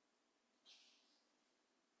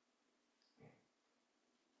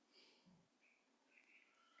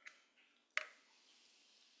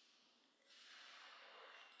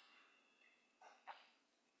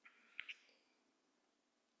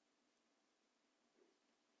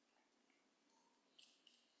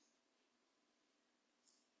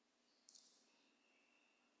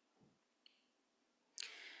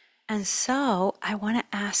 And so I want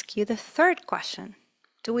to ask you the third question.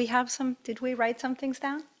 Did we write some things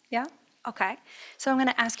down? Yeah? Okay. So I'm going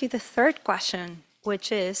to ask you the third question,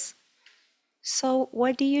 which is, so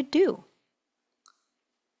what do you do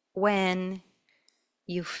when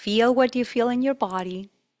you feel what you feel in your body,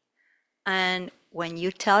 and when you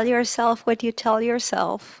tell yourself what you tell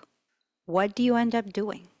yourself, what do you end up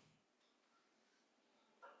doing?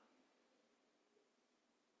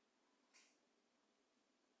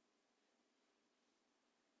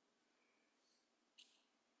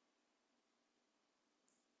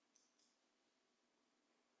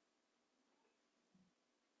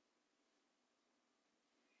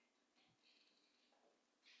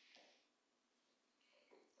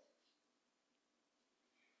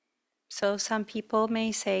 So some people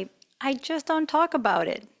may say, I just don't talk about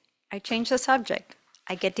it. I change the subject.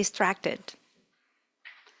 I get distracted.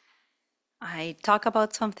 I talk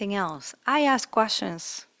about something else. I ask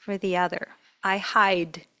questions for the other. I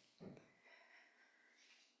hide.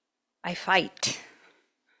 I fight.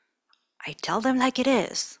 I tell them like it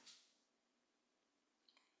is.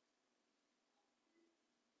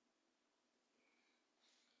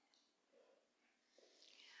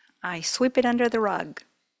 I sweep it under the rug.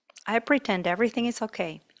 I pretend everything is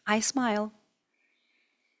okay. I smile.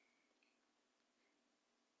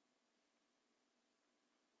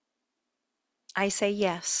 I say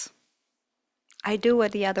yes. I do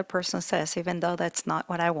what the other person says, even though that's not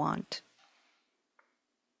what I want.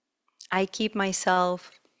 I keep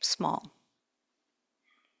myself small.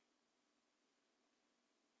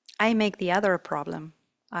 I make the other a problem.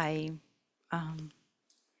 I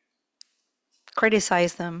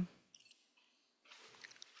criticize them.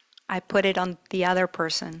 I put it on the other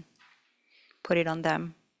person, put it on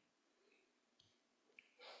them.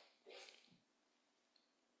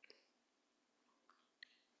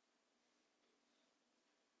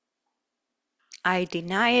 I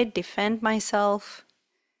deny it, defend myself,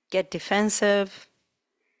 get defensive,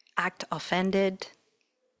 act offended.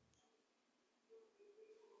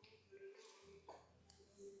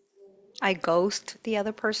 I ghost the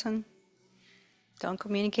other person. Don't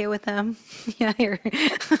communicate with them. Yeah, is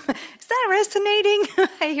that resonating?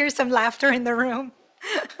 I hear some laughter in the room.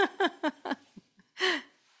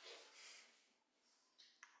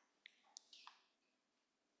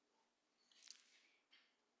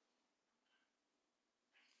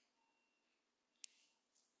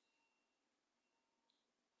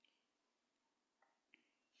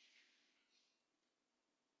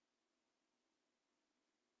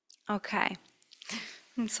 Okay.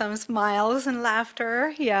 And some smiles and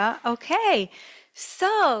laughter. Yeah. Okay.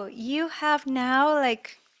 So you have now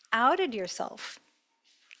like outed yourself.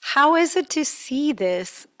 How is it to see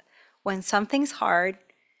this when something's hard?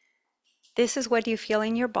 This is what you feel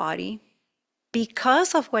in your body.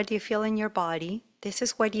 Because of what you feel in your body, this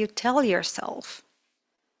is what you tell yourself.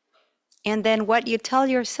 And then what you tell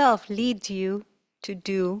yourself leads you to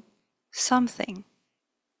do something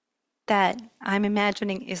that I'm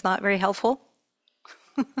imagining is not very helpful.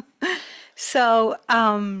 So,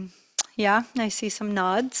 yeah, I see some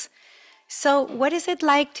nods. So, what is it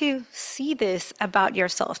like to see this about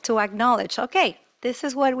yourself, to acknowledge, okay, this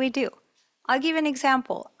is what we do? I'll give you an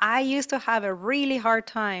example. I used to have a really hard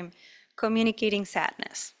time communicating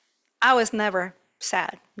sadness. I was never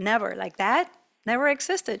sad, never like that, never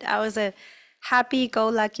existed. I was a happy go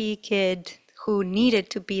lucky kid who needed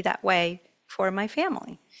to be that way for my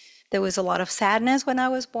family. There was a lot of sadness when I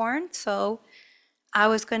was born, so I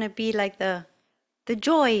was going to be like the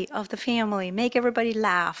joy of the family, make everybody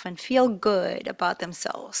laugh and feel good about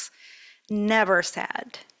themselves. Never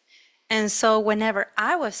sad. And so whenever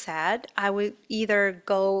I was sad, I would either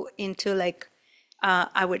go into like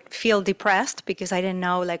I would feel depressed because I didn't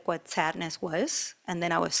know like what sadness was, and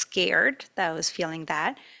then I was scared that I was feeling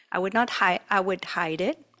that. I would not hide. I would hide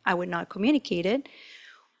it. I would not communicate it,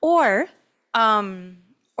 or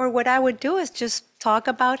or what I would do is just talk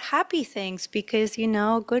about happy things because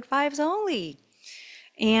good vibes only.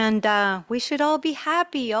 And we should all be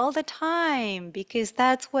happy all the time because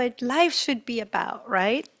that's what life should be about,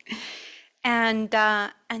 right? And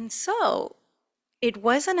so it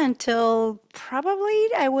wasn't until probably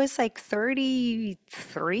I was like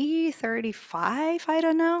 33, 35, I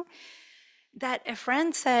don't know, that a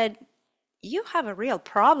friend said, "You have a real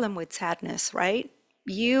problem with sadness, right?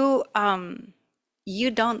 You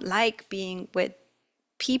don't like being with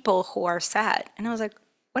people who are sad." And I was like,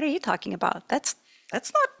 "What are you talking about? That's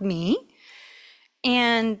not me."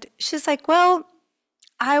 And she's like, "Well,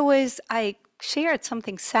 I shared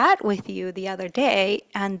something sad with you the other day,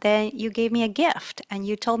 and then you gave me a gift, and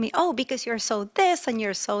you told me, oh, because you're so this and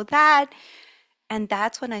you're so that." And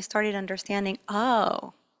that's when I started understanding,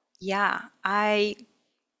 oh, yeah, I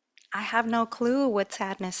have no clue what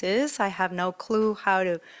sadness is. I have no clue how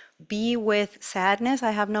to be with sadness.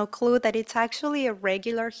 I have no clue that it's actually a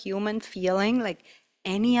regular human feeling, like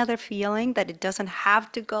any other feeling, that it doesn't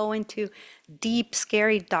have to go into deep,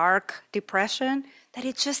 scary, dark depression, that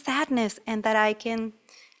it's just sadness and that I can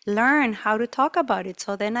learn how to talk about it.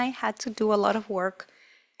 So then I had to do a lot of work,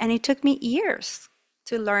 and it took me years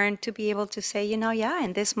to learn to be able to say, yeah,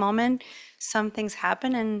 in this moment, something's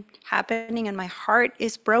happening and my heart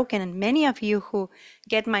is broken. And many of you who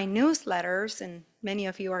get my newsletters, and many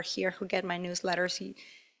of you are here who get my newsletters,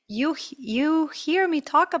 you hear me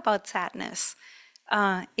talk about sadness.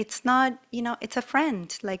 It's not, it's a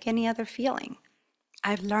friend like any other feeling.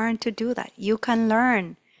 I've learned to do that. You can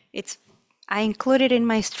learn. I include it in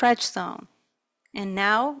my stretch zone, and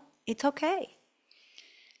now it's okay.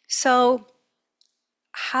 So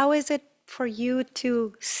how is it for you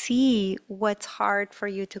to see what's hard for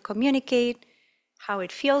you to communicate? how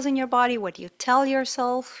it feels in your body, what you tell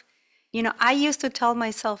yourself. You know, I used to tell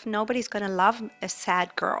myself, nobody's going to love a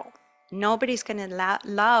sad girl. Nobody's going to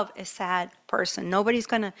love a sad person. Nobody's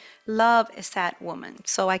going to love a sad woman.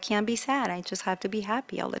 So I can't be sad. I just have to be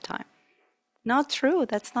happy all the time. Not true.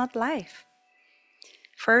 That's not life.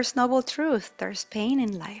 First noble truth, there's pain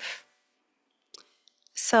in life.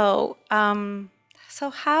 So, so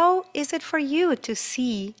how is it for you to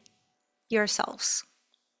see yourselves?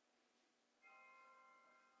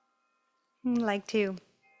 Like to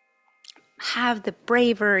have the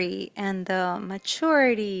bravery and the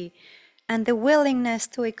maturity and the willingness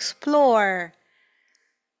to explore,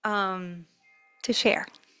 to share.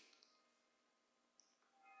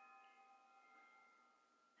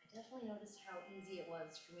 I definitely noticed how easy it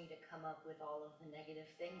was for me to come up with all of the negative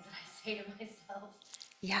things that I say to myself,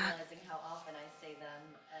 Yeah. realizing how often I say them.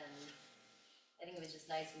 And I think it was just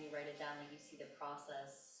nice when you write it down that you see the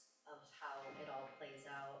process of how it all plays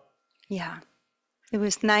out. Yeah. It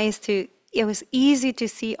was nice to, it was easy to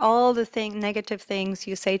see all the negative things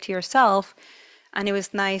you say to yourself, and it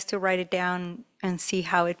was nice to write it down and see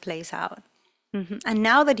how it plays out. And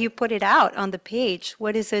now that you put it out on the page,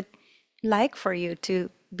 what is it like for you to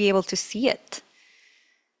be able to see it?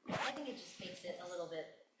 I think it just makes it a little bit,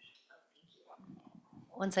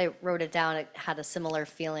 once I wrote it down, it had a similar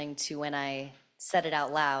feeling to when I said it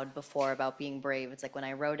out loud before about being brave. It's like when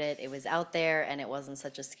I wrote it, it was out there and it wasn't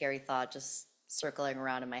such a scary thought just circling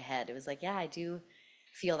around in my head. It was like, yeah, I do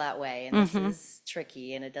feel that way, and this is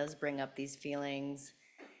tricky, and it does bring up these feelings.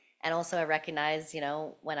 And also I recognize, you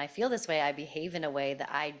know, when I feel this way, I behave in a way that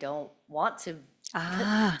I don't want to.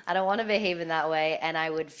 I don't want to behave in that way, and I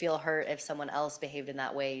would feel hurt if someone else behaved in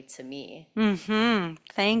that way to me.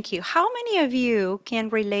 Thank you. How many of you can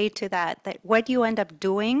relate to that, that what you end up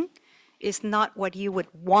doing is not what you would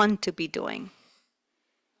want to be doing?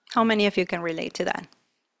 How many of you can relate to that?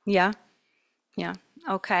 Yeah? Yeah.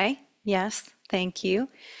 Okay. Yes. Thank you.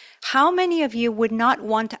 How many of you would not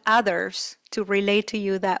want others to relate to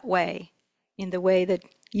you that way, in the way that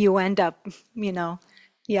you end up, you know?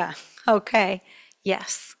 Yeah. Okay.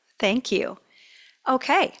 Yes. Thank you.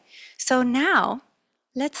 Okay. So now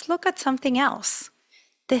let's look at something else.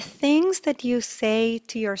 The things that you say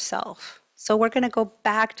to yourself. So we're going to go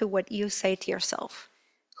back to what you say to yourself.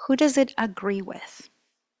 Who does it agree with?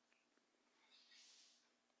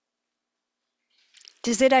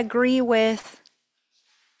 Does it agree with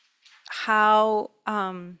how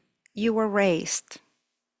you were raised?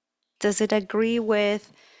 Does it agree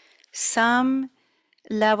with some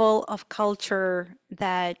level of culture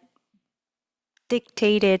that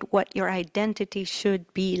dictated what your identity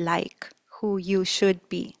should be like, who you should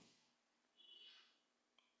be?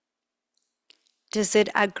 Does it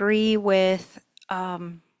agree with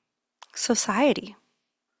society,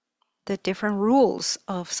 the different rules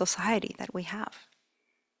of society that we have?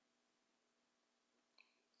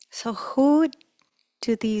 So who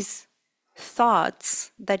do these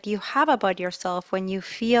thoughts that you have about yourself when you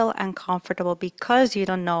feel uncomfortable because you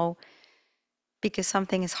don't know, because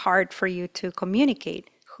something is hard for you to communicate,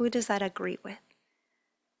 who does that agree with?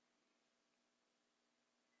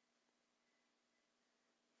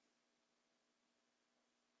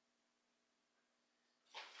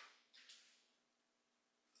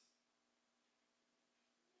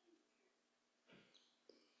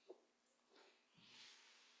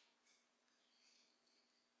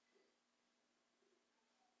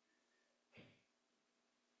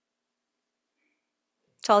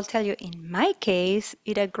 So I'll tell you, in my case,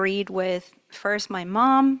 it agreed with first my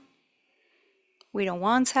mom. We don't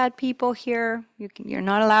want sad people here. You're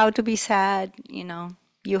not allowed to be sad. You know,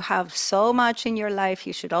 you have so much in your life.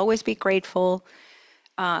 You should always be grateful.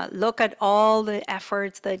 Look at all the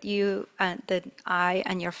efforts that that I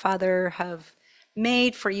and your father have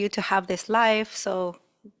made for you to have this life. So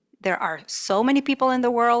there are so many people in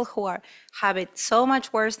the world who have it so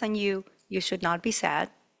much worse than you. You should not be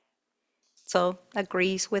sad. So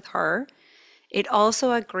agrees with her. It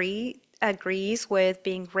also agrees with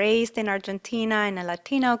being raised in Argentina in a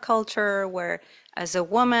Latino culture where as a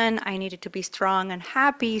woman I needed to be strong and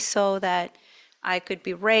happy so that I could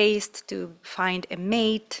be raised to find a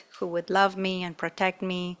mate who would love me and protect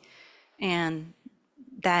me, and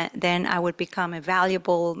that then I would become a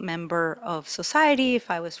valuable member of society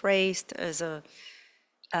if I was raised as a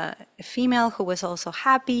female who was also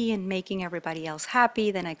happy and making everybody else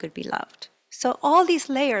happy, then I could be loved. So all these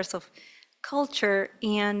layers of culture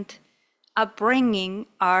and upbringing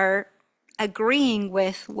are agreeing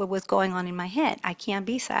with what was going on in my head. I can't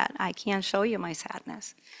be sad. I can't show you my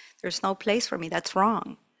sadness. There's no place for me. That's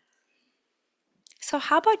wrong. So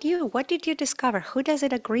how about you? What did you discover? Who does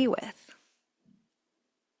it agree with?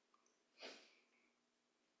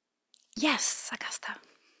 Yes, Augusta.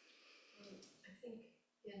 I think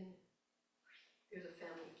there's a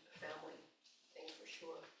family thing for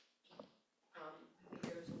sure. I think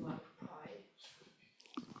there's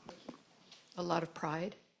a lot of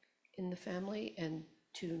pride in the family, and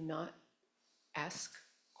to not ask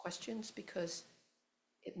questions because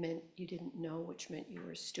it meant you didn't know, which meant you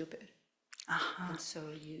were stupid. And so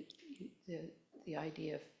the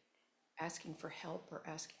idea of asking for help or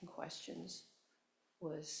asking questions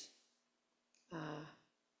was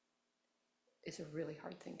is a really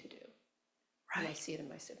hard thing to do. And I see it in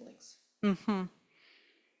my siblings. Mm-hmm.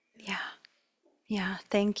 Yeah,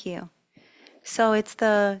 thank you. So it's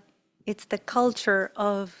the culture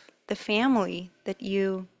of the family that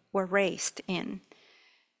you were raised in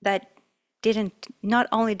that not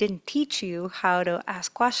only didn't teach you how to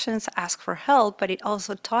ask questions, ask for help, but it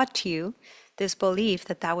also taught you this belief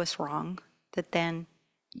that that was wrong, that then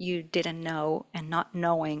you didn't know, and not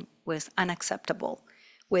knowing was unacceptable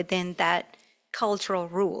within that cultural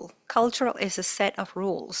rule. Cultural is a set of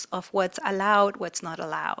rules of what's allowed, what's not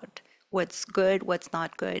allowed, what's good, what's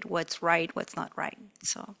not good, what's right, what's not right.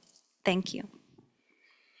 So thank you.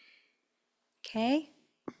 Okay,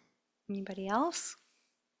 anybody else?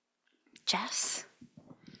 Jess?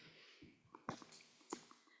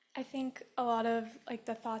 I think a lot of like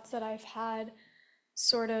the thoughts that I've had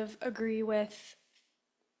sort of agree with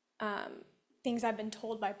things I've been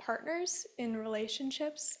told by partners in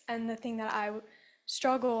relationships. And the thing that I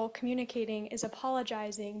struggle communicating is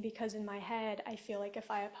apologizing, because in my head, I feel like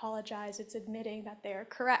if I apologize, it's admitting that they're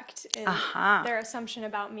correct in their assumption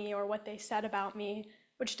about me or what they said about me,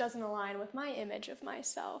 which doesn't align with my image of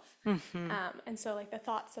myself. And so like the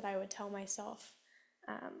thoughts that I would tell myself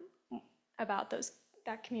about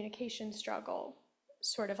that communication struggle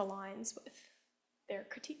sort of aligns with their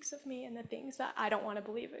critiques of me and the things that I don't want to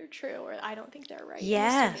believe are true, or I don't think they're right.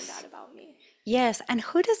 And assuming that about me. Yes, and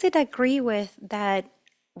who does it agree with that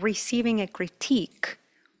receiving a critique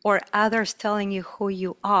or others telling you who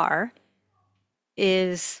you are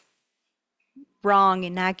is wrong,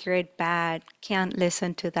 inaccurate, bad, can't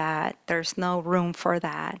listen to that, there's no room for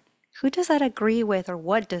that? Who does that agree with, or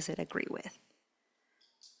what does it agree with?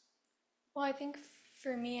 Well, I think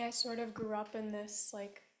for me, I sort of grew up in this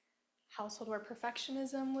like household where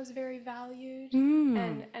perfectionism was very valued,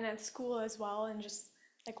 and at school as well, and just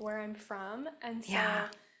like where I'm from. And so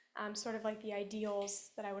sort of like the ideals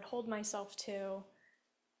that I would hold myself to,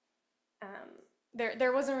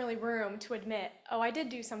 there wasn't really room to admit, oh, I did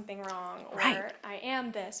do something wrong, or I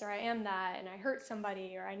am this, or I am that, and I hurt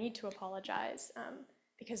somebody, or I need to apologize,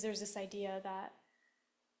 because there's this idea that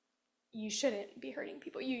you shouldn't be hurting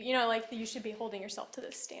people. You know, like you should be holding yourself to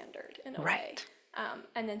this standard in a way.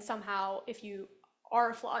 And then somehow, if you are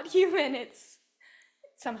a flawed human, it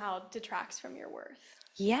somehow detracts from your worth.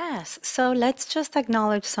 Yes, so let's just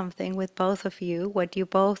acknowledge something with both of you. What you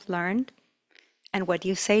both learned and what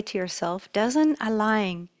you say to yourself doesn't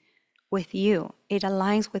align with you. It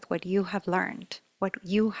aligns with what you have learned, what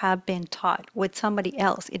you have been taught with somebody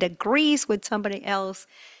else. It agrees with somebody else.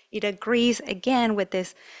 It agrees again with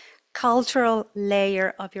this cultural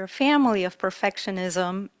layer of your family of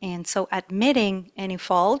perfectionism. And so admitting any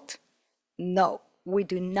fault, no, we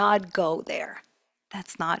do not go there.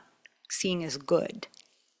 That's not seen as good.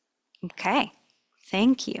 Okay,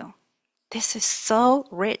 thank you. This is so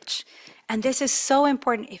rich, and this is so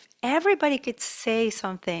important. If everybody could say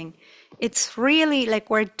something, it's really like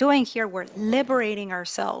we're doing here, we're liberating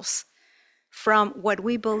ourselves from what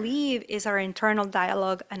we believe is our internal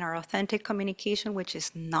dialogue and our authentic communication, which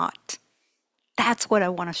is not. That's what I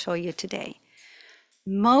want to show you today.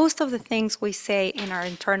 Most of the things we say in our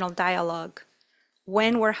internal dialogue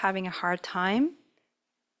when we're having a hard time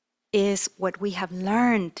is what we have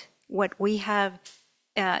learned, what we have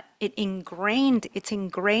it's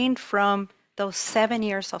ingrained from those 7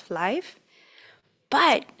 years of life.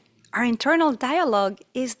 But our internal dialogue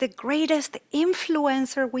is the greatest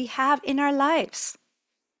influencer we have in our lives.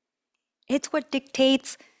 It's what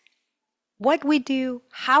dictates what we do,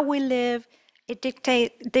 how we live. It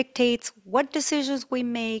dictates what decisions we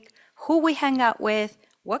make, who we hang out with,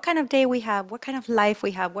 what kind of day we have, what kind of life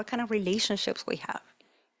we have, what kind of relationships we have.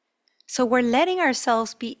 So we're letting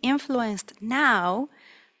ourselves be influenced now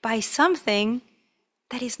by something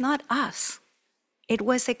that is not us. It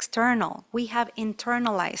was external. We have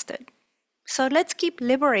internalized it. So let's keep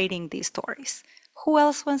liberating these stories. Who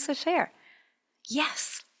else wants to share?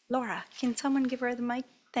 Yes, Laura. Can someone give her the mic?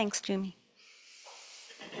 Thanks, Jimmy.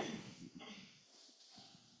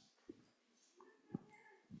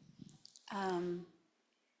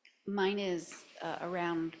 Mine is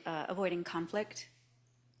around avoiding conflict,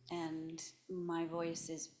 and my voice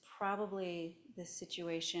is probably this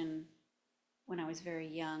situation when I was very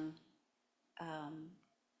young,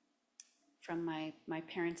 from my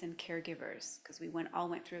parents and caregivers, because we all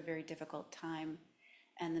went through a very difficult time.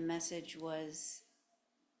 And the message was,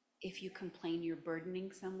 if you complain, you're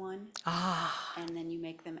burdening someone, and then you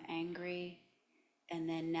make them angry, and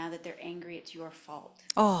then now that they're angry, it's your fault.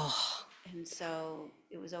 Oh, And so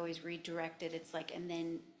it was always redirected. It's like, and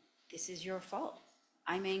then this is your fault.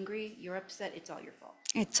 I'm angry, you're upset, it's all your fault.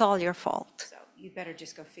 it's all your fault. So you better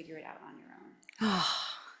just go figure it out on your own.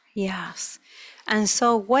 Yes. And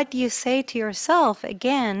so what you say to yourself,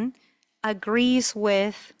 again, agrees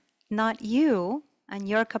with not you and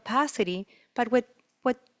your capacity, but with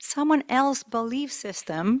what someone else's belief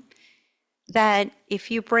system, that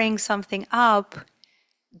if you bring something up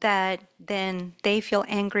that then they feel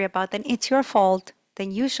angry about, then it's your fault,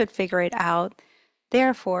 then you should figure it out.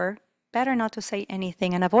 Therefore, better not to say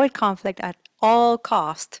anything and avoid conflict at all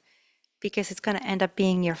cost, because it's going to end up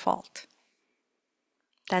being your fault.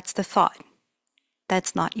 That's the thought.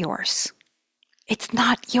 That's not yours. It's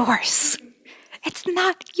not yours. It's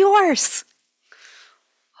not yours.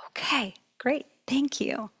 Okay, great. Thank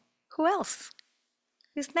you. Who else?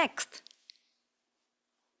 Who's next?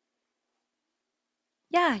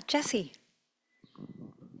 Yeah, Jessie.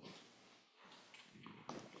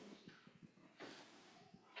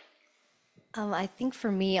 I think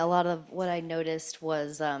for me, a lot of what I noticed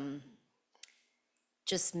was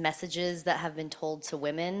just messages that have been told to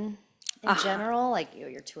women in general, like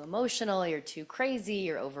you're too emotional, you're too crazy,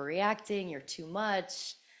 you're overreacting, you're too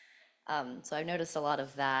much. So I've noticed a lot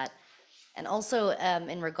of that. And also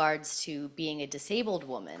in regards to being a disabled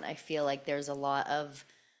woman, I feel like there's a lot of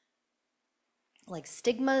like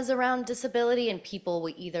stigmas around disability, and people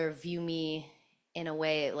will either view me in a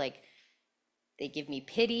way like they give me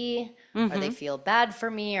pity, or they feel bad for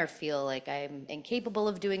me, or feel like I'm incapable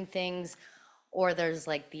of doing things, or there's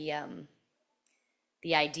like the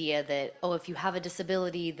idea that, oh, if you have a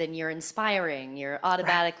disability, then you're inspiring, you're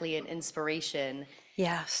automatically an inspiration.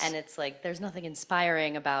 Yes. And it's like, there's nothing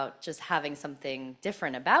inspiring about just having something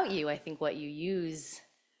different about you. I think what you use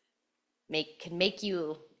can make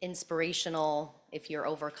you inspirational if you're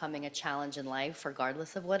overcoming a challenge in life,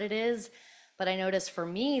 regardless of what it is. But I notice for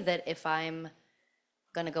me that if I'm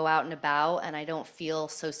gonna go out and about and I don't feel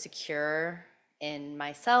so secure in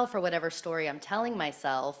myself or whatever story I'm telling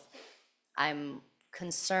myself, I'm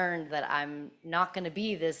concerned that I'm not going to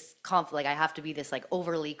be this like I have to be this like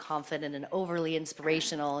overly confident and overly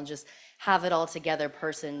inspirational and just have it all together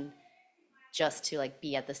person just to like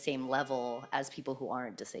be at the same level as people who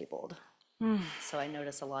aren't disabled. So I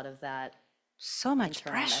notice a lot of that. So much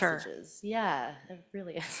internal pressure. messages. Yeah, it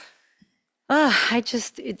really is.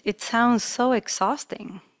 It sounds so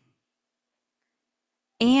exhausting.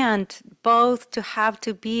 And both to have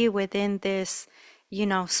to be within this,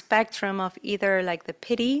 spectrum of either like the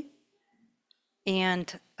pity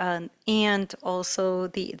and also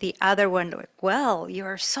the other one, like, well,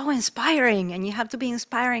 you're so inspiring and you have to be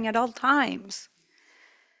inspiring at all times.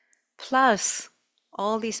 Plus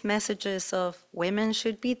all these messages of women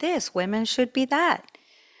should be this, women should be that.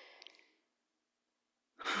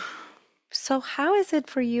 So how is it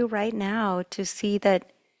for you right now to see that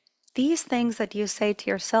these things that you say to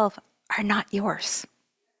yourself are not yours?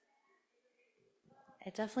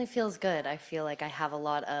 It definitely feels good. I feel like I have a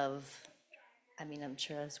lot of, I mean, I'm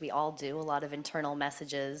sure as we all do, a lot of internal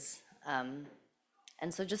messages. And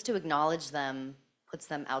so just to acknowledge them puts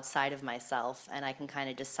them outside of myself, and I can kind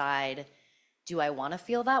of decide, do I want to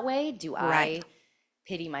feel that way? Do Right. I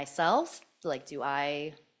pity myself? Like, do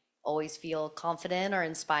I always feel confident or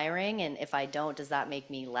inspiring? And if I don't, does that make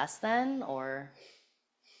me less than or,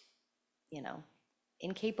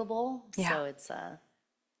 incapable? Yeah. So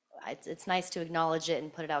it's nice to acknowledge it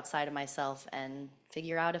and put it outside of myself and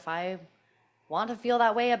figure out if I want to feel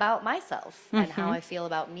that way about myself. And how I feel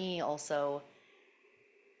about me also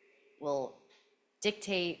will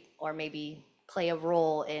dictate or maybe play a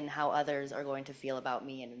role in how others are going to feel about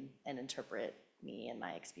me and interpret me and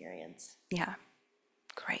my experience. Yeah.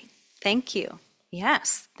 Great. Thank you.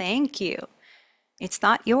 Yes, thank you. It's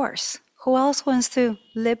not yours. Who else wants to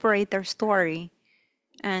liberate their story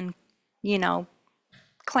and,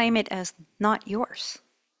 claim it as not yours?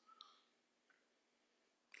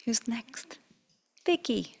 Who's next?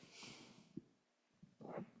 Vicky.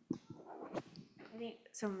 I think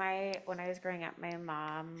so. When I was growing up, my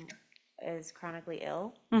mom is chronically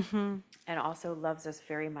ill and also loves us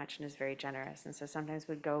very much and is very generous. And so sometimes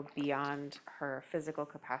would go beyond her physical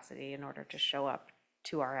capacity in order to show up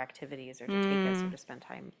to our activities or to take us or to spend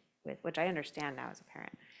time with, which I understand now as a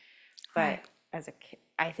parent. But Right. as a kid,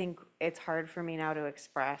 I think it's hard for me now to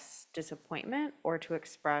express disappointment or to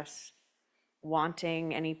express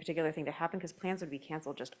wanting any particular thing to happen, because plans would be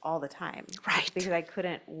canceled just all the time. Right. Because I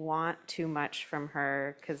couldn't want too much from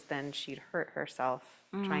her, because then she'd hurt herself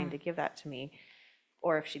trying to give that to me.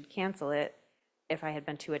 Or if she'd cancel it, if I had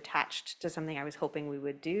been too attached to something I was hoping we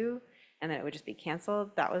would do, and then it would just be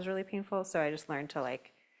canceled, that was really painful. So I just learned to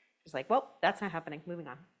well, that's not happening, moving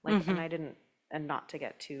on. And not to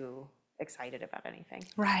get too excited about anything.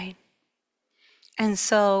 Right. And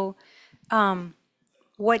so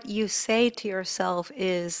what you say to yourself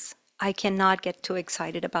is, I cannot get too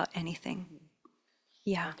excited about anything. I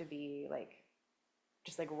Yeah. have to be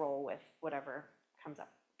just roll with whatever comes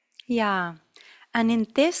up. Yeah. And in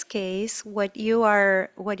this case, what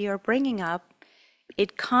you're bringing up,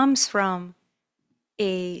 it comes from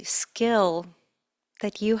a skill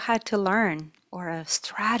that you had to learn, or a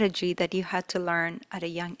strategy that you had to learn at a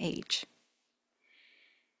young age.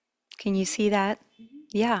 Can you see that?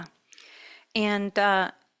 Yeah. And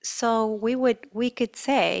so we could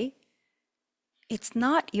say it's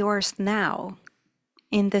not yours now,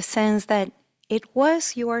 in the sense that it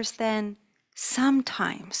was yours then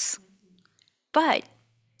sometimes, but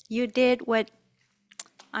you did what,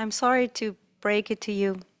 I'm sorry to break it to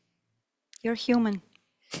you, you're human.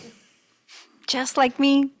 Just like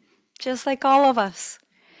me, just like all of us.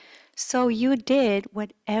 So you did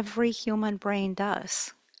what every human brain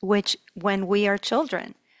does, which when we are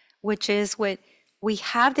children, which is what we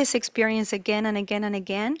have this experience again and again and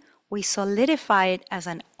again, we solidify it as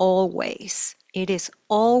an always. It is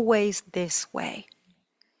always this way.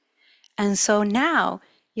 And so now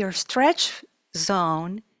your stretch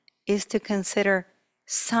zone is to consider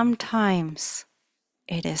sometimes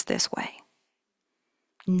it is this way,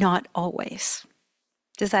 not always.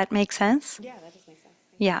 Does that make sense? Yeah, that does make sense.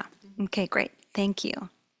 Yeah. Okay, great. Thank you.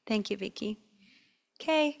 Thank you, Vicky.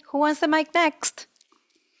 Okay, who wants the mic next?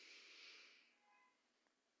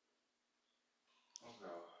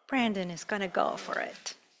 Brandon is going to go for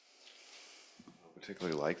it.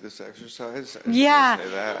 Particularly like this exercise. Yeah. Say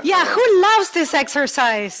that. Yeah, who loves this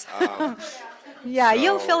exercise? Yeah,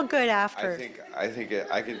 you'll So, feel good after.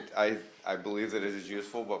 I believe that it is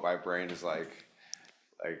useful, but my brain is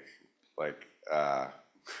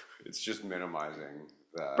it's just minimizing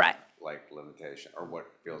the Right. limitation or what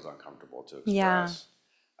feels uncomfortable to Yeah. express.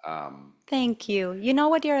 Thank you. You know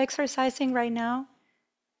what you're exercising right now?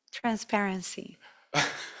 Transparency.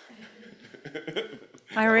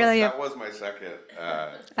 That was my second.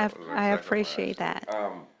 I appreciate that.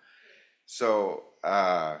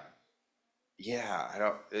 Yeah,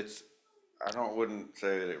 wouldn't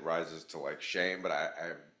say that it rises to shame, but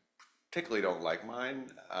I particularly don't like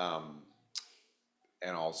mine.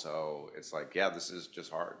 And also it's this is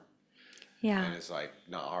just hard. Yeah. And it's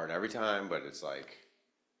not hard every time, but it's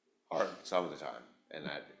hard some of the time, and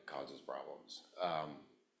that causes problems.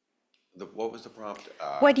 What was the prompt?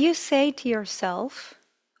 What do you say to yourself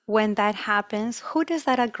when that happens? Who does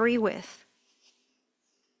that agree with?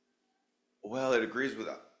 Well, it agrees with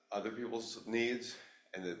other people's needs,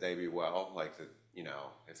 and that they be well,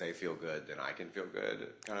 if they feel good, then I can feel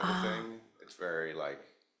good, kind of a thing. It's very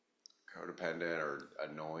codependent or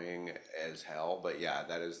annoying as hell, but yeah,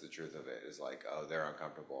 that is the truth of it. Is oh, they're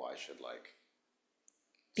uncomfortable, I should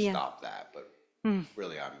stop that, but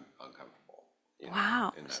really I'm uncomfortable,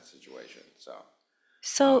 Wow. in that situation.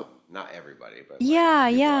 So not everybody, but yeah,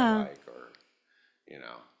 people yeah. I like, or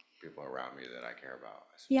people around me that I care about,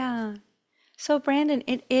 I suppose. Yeah. So Brandon,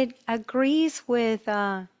 it agrees with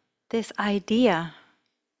this idea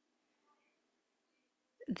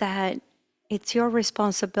that it's your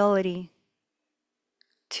responsibility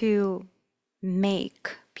to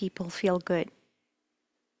make people feel good.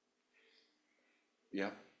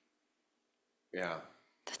 Yeah. Yeah.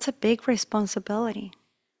 That's a big responsibility.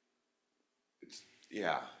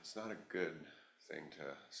 It's not a good thing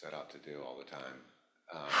to set out to do all the time.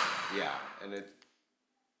 And it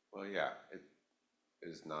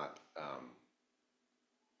is not,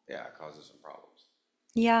 it causes some problems.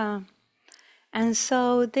 Yeah. And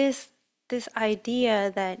so this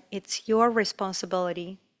idea that it's your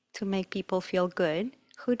responsibility to make people feel good,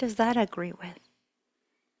 who does that agree with?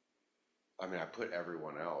 I mean, I put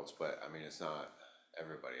everyone else, but I mean, it's not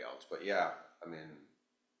everybody else. But yeah, I mean,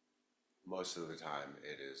 most of the time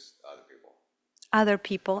it is other people. Other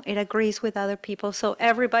people. It agrees with other people. So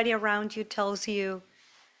everybody around you tells you,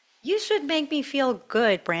 you should make me feel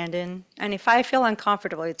good, Brandon. And if I feel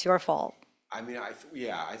uncomfortable, it's your fault. I mean, I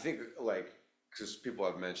think because people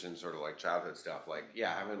have mentioned sort of childhood stuff,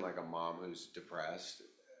 having a mom who's depressed,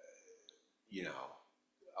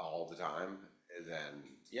 all the time, then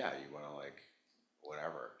you want to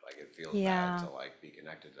whatever. it feels Yeah. bad to like be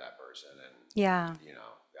connected to that person, and Yeah. you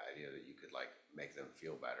know, the idea that you could like make them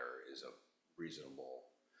feel better is a reasonable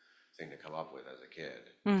thing to come up with as a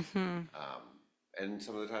kid. And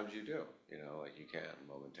some of the times you do, you know, like you can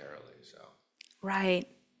momentarily. So, Right.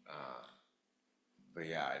 but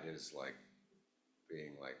yeah, it is like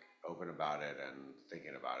being like open about it and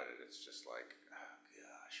thinking about it. It's just like, oh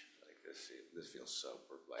gosh, like this feels so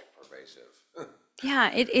like pervasive.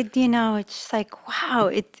 Yeah, it you know, it's just like, wow,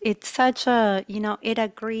 it's such a, you know, it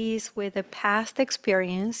agrees with a past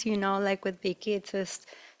experience, you know, like with Vicky, it's a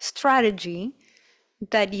strategy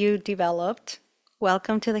that you developed.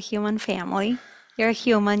 Welcome to the human family. You're a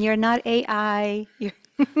human, you're not AI. You're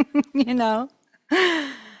you know.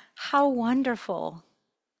 How wonderful.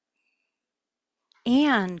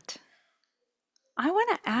 And I want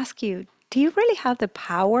to ask you, do you really have the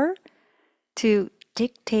power to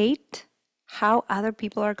dictate how other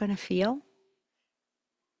people are going to feel?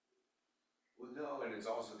 Well, no, and it's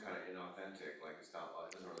also kind of inauthentic. Like it's not,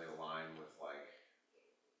 it doesn't really align with like,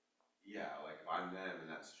 yeah, like if I'm them in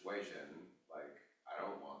that situation, like I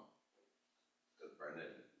don't want the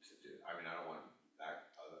Brendan to do. I mean, I don't want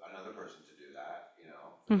that another person to do that. You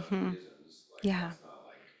know, for those reasons. Like Yeah. that's not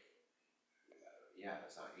like, yeah,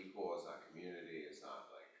 that's not equal. It's not community. It's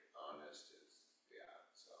not like honest. It's yeah.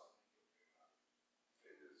 So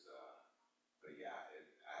it is. But yeah,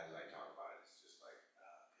 as I talk about it, it's just like,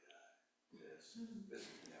 oh God, this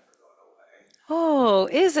is never going away. Oh,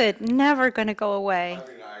 is it never going to go away? I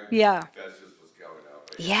mean, Yeah. that's just what's going on.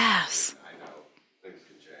 But Yes. I know things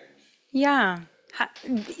can change. Yeah.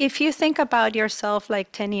 If you think about yourself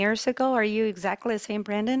like 10 years ago, are you exactly the same,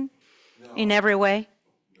 Brandon? No. In every way?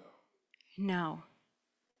 No. No.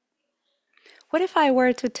 What if I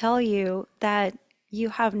were to tell you that you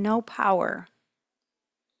have no power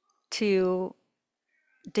to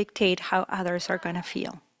dictate how others are going to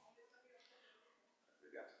feel?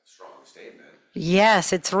 That's a strong statement.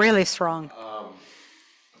 Yes, it's really strong.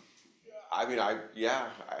 I mean, I'm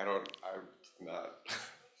not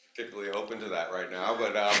particularly open to that right now,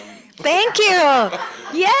 but Thank you.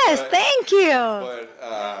 Yes, thank you.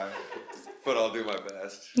 but I'll do my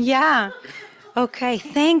best. Yeah. Okay,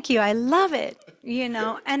 thank you. I love it. You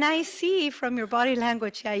know, and I see from your body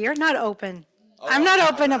language, yeah, you're not open. I'm not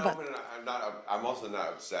open about it. I'm also not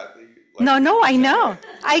upset that you. No, no, I know.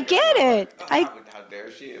 I get it. How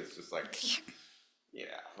dare she? It's just like, yeah.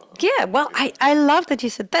 Yeah, well, I love that you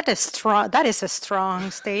said that is strong. That is a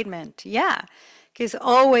strong statement. Yeah, because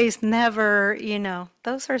always, never, you know,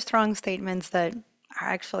 those are strong statements that are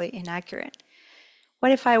actually inaccurate.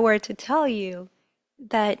 What if I were to tell you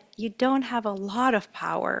that you don't have a lot of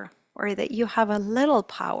power or that you have a little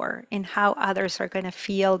power in how others are going to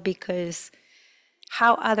feel because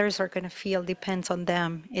how others are going to feel depends on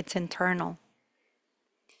them. It's internal.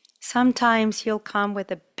 Sometimes you'll come with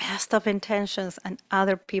the best of intentions and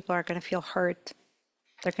other people are going to feel hurt.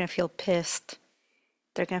 They're going to feel pissed.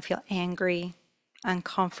 They're going to feel angry,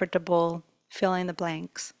 uncomfortable, fill in the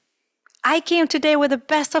blanks. I came today with the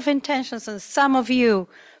best of intentions, and some of you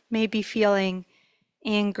may be feeling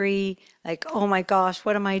angry, like, oh my gosh,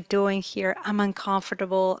 what am I doing here? I'm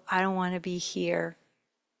uncomfortable. I don't want to be here.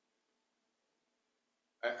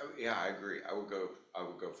 Yeah, I agree. I would go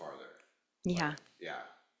farther. Yeah. Like, yeah,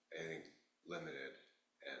 I think limited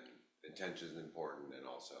and intention is important, and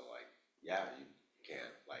also like, yeah, you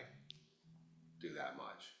can't like do that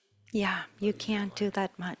much. Yeah, you can't do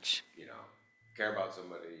that much. You know, care about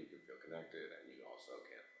somebody, you can feel connected, and you also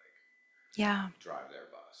can't like, yeah, drive their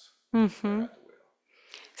bus. Mm-hmm. They're at the wheel.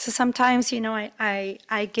 So sometimes, you know,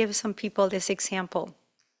 I give some people this example.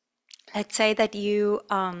 Let's say that you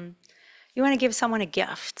want to give someone a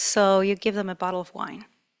gift, so you give them a bottle of wine.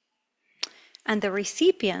 And the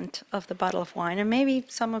recipient of the bottle of wine, and maybe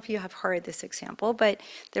some of you have heard this example, but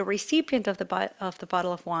the recipient of the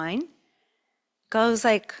bottle of wine goes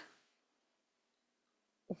like,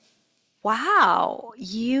 wow,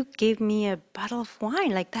 you gave me a bottle of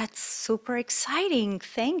wine. Like, that's super exciting.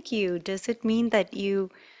 Thank you. Does it mean that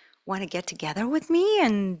you want to get together with me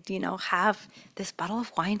and, you know, have this bottle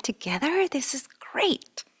of wine together? This is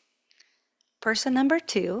great. Person number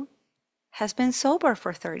 2 has been sober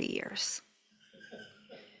for 30 years.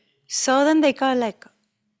 So then they go like,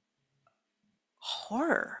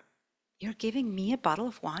 horror, you're giving me a bottle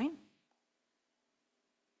of wine?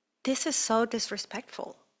 This is so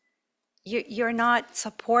disrespectful. You're not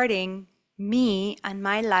supporting me and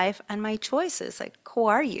my life and my choices. Like, who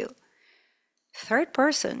are you? Third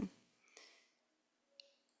person,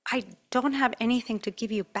 I don't have anything to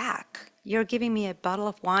give you back. You're giving me a bottle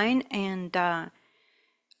of wine, and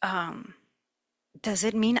does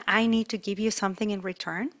it mean I need to give you something in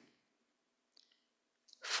return?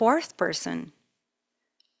 fourth person,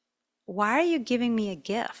 why are you giving me a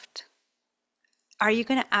gift? Are you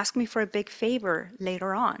going to ask me for a big favor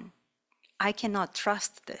later on? I cannot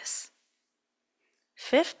trust this.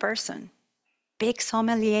 Fifth person, big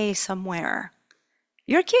sommelier somewhere.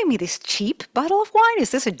 You're giving me this cheap bottle of wine? Is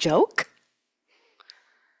this a joke?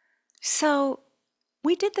 So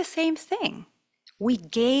we did the same thing. We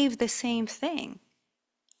gave the same thing.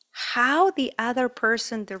 How the other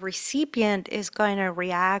person, the recipient, is going to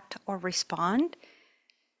react or respond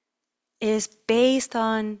is based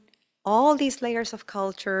on all these layers of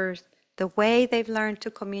cultures, the way they've learned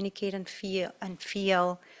to communicate and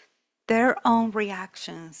feel their own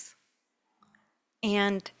reactions.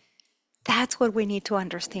 And that's what we need to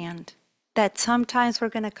understand. That sometimes we're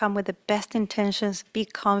going to come with the best intentions, be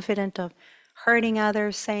confident of hurting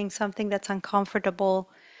others, saying something that's uncomfortable,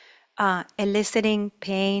 eliciting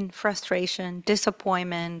pain, frustration,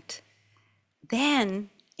 disappointment. Then,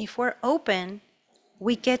 if we're open,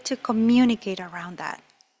 we get to communicate around that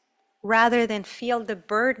rather than feel the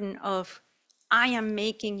burden of, I am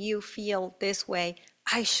making you feel this way.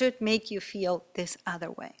 I should make you feel this other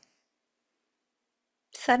way.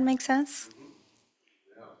 Does that make sense?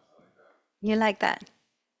 Yeah, I like that. You like that?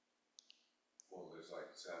 Well, there's like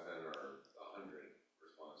 7 or 100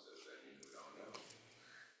 responses and you don't know.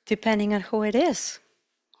 Depending on who it is,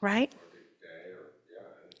 right? Or the day or,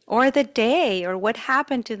 yeah. Or the day, or what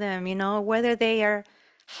happened to them, you know, whether they are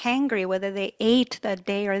hangry, whether they ate that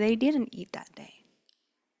day or they didn't eat that day.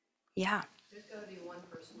 Yeah. There's got to be one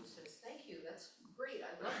person who says, thank you, that's great,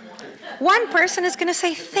 I love wine. One person is going to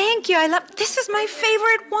say, thank you, this is my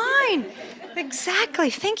favorite wine. Exactly,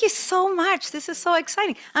 thank you so much. This is so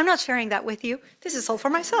exciting. I'm not sharing that with you. This is all for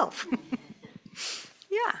myself.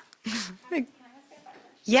 Yeah.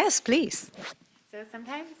 Yes, please. So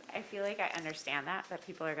sometimes I feel like I understand that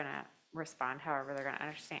people are gonna respond however they're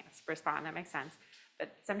gonna respond, that makes sense.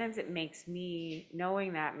 But sometimes it makes me,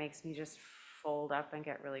 knowing that makes me just fold up and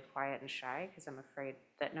get really quiet and shy because I'm afraid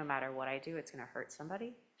that no matter what I do, it's gonna hurt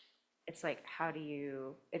somebody. It's like, how do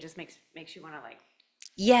you, it just makes you wanna like.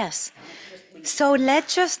 Yes. So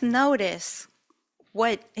let's just notice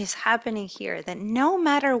what is happening here, that no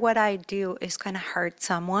matter what I do is going to hurt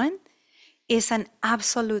someone, is an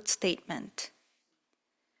absolute statement.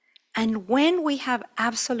 And when we have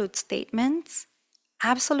absolute statements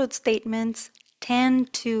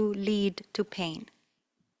tend to lead to pain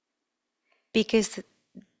because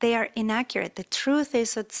they are inaccurate. The truth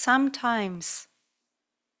is that sometimes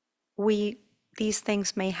these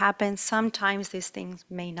things may happen, sometimes these things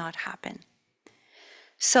may not happen.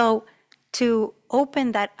 So to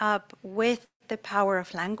open that up with the power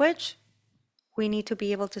of language, we need to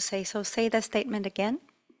be able to say, so say that statement again.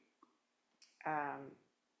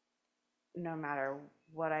 No matter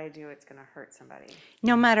what I do, it's gonna hurt somebody.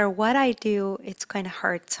 No matter what I do, it's going to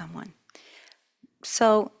hurt someone.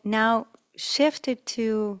 So now shift it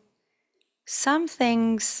to some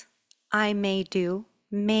things I may do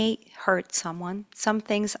may hurt someone. Some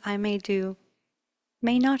things I may do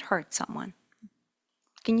may not hurt someone.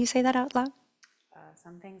 Can you say that out loud?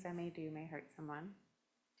 Some things I may do may hurt someone.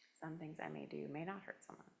 Some things I may do may not hurt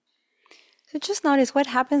someone. So just notice what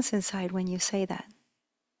happens inside when you say that.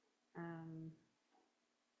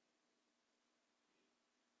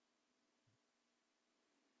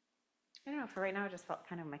 I don't know, for right now it just felt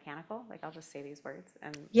kind of mechanical, like I'll just say these words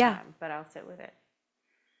and but I'll sit with it.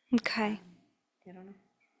 Okay. I don't know.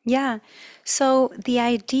 Yeah. So the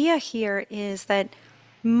idea here is that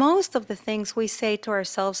most of the things we say to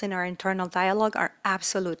ourselves in our internal dialogue are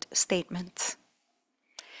absolute statements.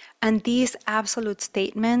 And these absolute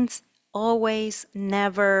statements always,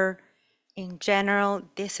 never, in general,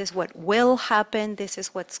 this is what will happen, this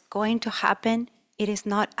is what's going to happen. It is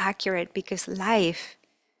not accurate because life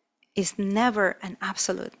is never an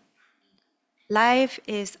absolute. Life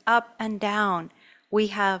is up and down. We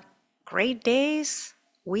have great days,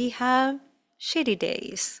 we have shitty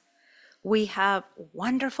days. We have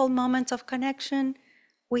wonderful moments of connection,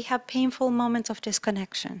 we have painful moments of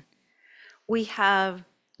disconnection. We have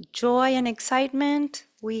joy and excitement,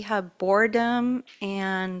 we have boredom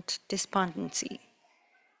and despondency.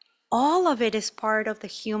 All of it is part of the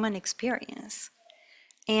human experience.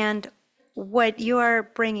 And what you are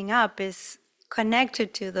bringing up is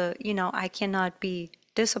connected to the, I cannot be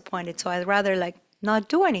disappointed, so I'd rather not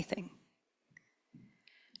do anything.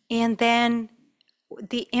 And then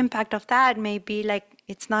the impact of that may be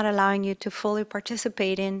it's not allowing you to fully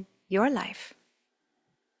participate in your life.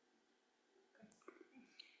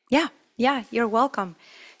 Yeah, you're welcome.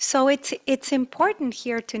 So it's important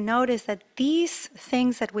here to notice that these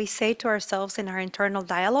things that we say to ourselves in our internal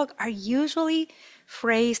dialogue are usually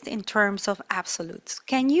phrased in terms of absolutes.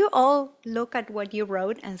 Can you all look at what you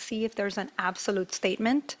wrote and see if there's an absolute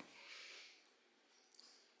statement?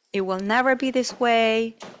 It will never be this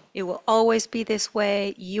way. It will always be this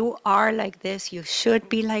way. You are like this. You should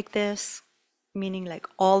be like this, meaning like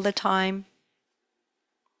all the time.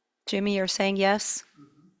 Jimmy, you're saying yes?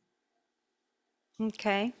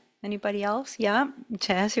 Okay. Anybody else? Yeah.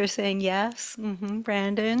 Jess, you're saying yes.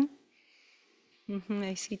 Brandon?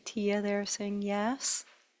 I see Tia there saying yes.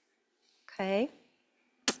 Okay.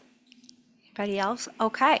 Anybody else?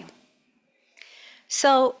 Okay.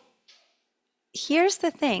 So here's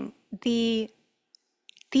the thing.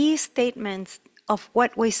 These statements of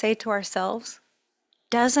what we say to ourselves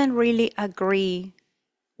doesn't really agree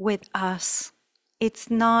with us.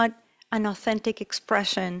 It's not an authentic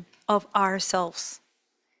expression of ourselves.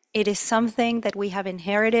 It is something that we have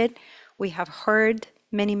inherited, we have heard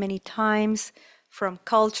many, many times from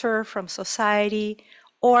culture, from society,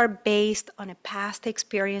 or based on a past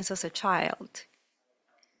experience as a child.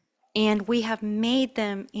 And we have made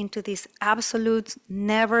them into this absolute,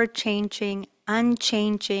 never changing,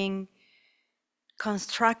 unchanging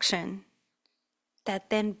construction that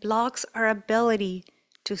then blocks our ability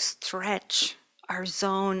to stretch our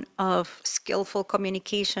zone of skillful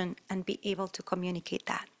communication and be able to communicate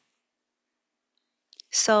that.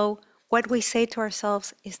 So what we say to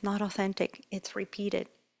ourselves is not authentic, it's repeated.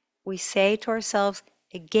 We say to ourselves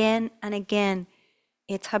again and again,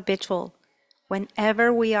 it's habitual.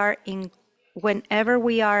 Whenever we are in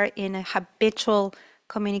a habitual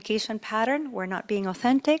communication pattern, we're not being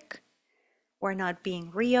authentic, we're not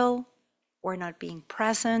being real, we're not being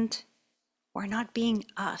present, we're not being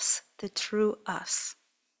us, the true us.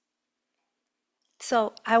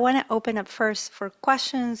 So I want to open up first for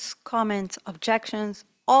questions, comments, objections,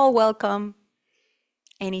 all welcome,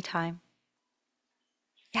 anytime.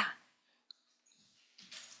 Yeah.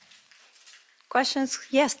 Questions?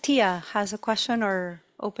 Yes, Tia has a question or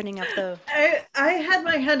opening up the... I had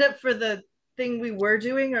my hand up for the thing we were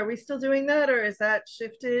doing. Are we still doing that, or is that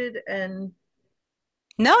shifted? And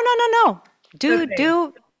No. Okay.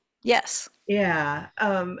 Do, yes. Yeah.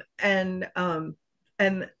 And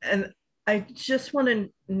I just want to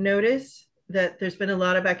notice that there's been a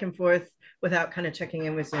lot of back and forth without kind of checking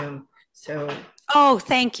in with Zoom. So Oh,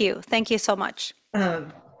 thank you. Thank you so much.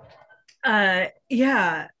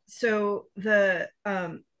 Yeah. So the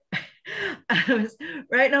I was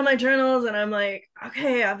writing on my journals and I'm like,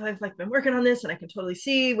 okay, I've like been working on this and I can totally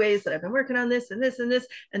see ways that I've been working on this and this and this.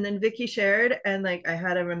 And then Vicky shared, and like I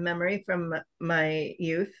had a memory from my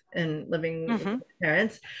youth and living with my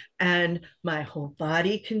parents, and my whole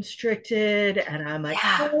body constricted. And I'm like,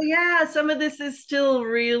 oh yeah, some of this is still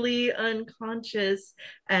really unconscious.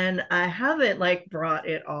 And I haven't like brought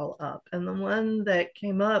it all up. And the one that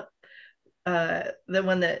came up, the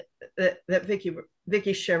one that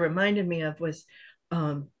Vicky share reminded me of was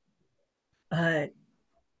uh, my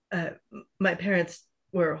parents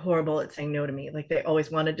were horrible at saying no to me. Like they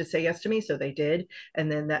always wanted to say yes to me, so they did. And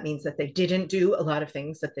then that means that they didn't do a lot of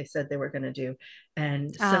things that they said they were going to do.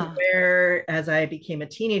 And somewhere as I became a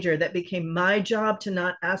teenager, that became my job to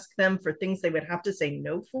not ask them for things they would have to say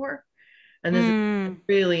no for. And this is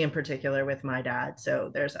really in particular with my dad.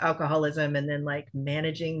 So there's alcoholism and then like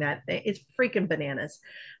managing that thing. It's freaking bananas.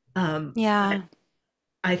 Yeah.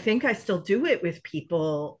 I think I still do it with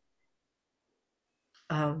people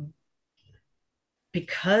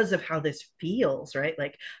because of how this feels, right?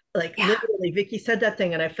 Like literally Vicky said that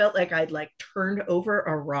thing and I felt like I'd like turned over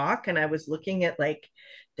a rock and I was looking at like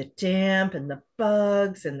the damp and the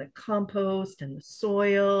bugs and the compost and the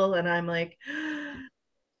soil. And I'm like,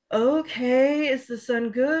 okay, is the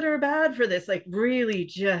sun good or bad for this? Like really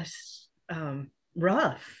just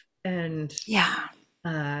rough. And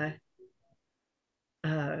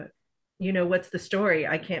you know, what's the story?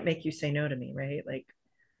 I can't make you say no to me, right? Like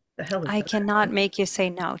the hell is I cannot make you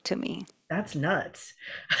say no to me. That's nuts.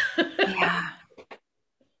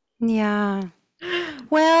 Yeah.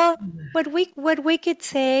 Well, what we could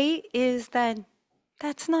say is that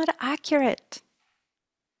that's not accurate.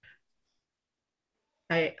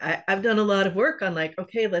 I've done a lot of work on like,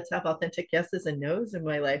 okay, let's have authentic yeses and nos in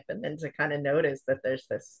my life, and then to kind of notice that there's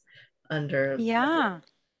this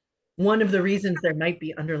one of the reasons there might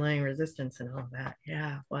be underlying resistance and all that.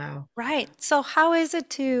 Yeah, wow. Right. So how is it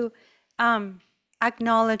to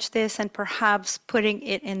acknowledge this and perhaps putting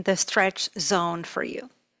it in the stretch zone for you?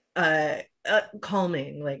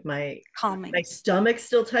 Calming, like my stomach's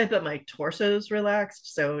still tight, but my torso's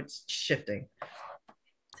relaxed, so it's shifting.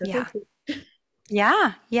 So yeah.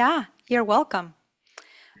 Yeah, yeah, you're welcome.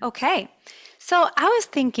 Okay, so I was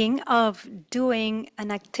thinking of doing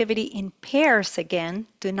an activity in pairs again.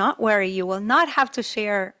 Do not worry, you will not have to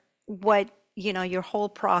share what, your whole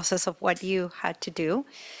process of what you had to do.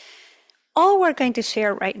 All we're going to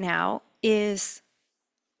share right now is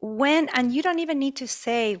and you don't even need to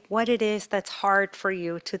say what it is that's hard for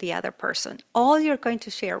you to the other person. All you're going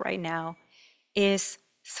to share right now is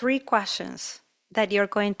 3 questions that you're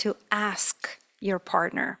going to ask your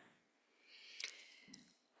partner.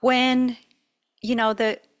 When,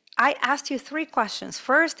 I asked you 3 questions.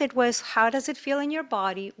 First, it was, how does it feel in your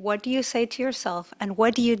body? What do you say to yourself? And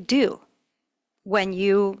what do you do when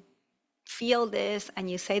you feel this and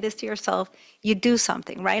you say this to yourself? You do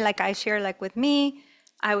something, right? Like I share, like with me,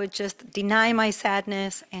 I would just deny my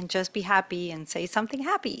sadness and just be happy and say something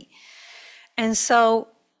happy. And so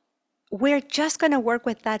we're just going to work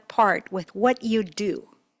with that part, with what you do,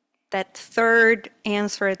 that third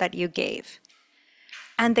answer that you gave.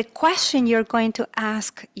 And the question you're going to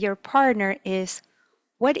ask your partner is,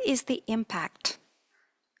 what is the impact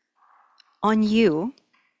on you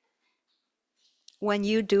when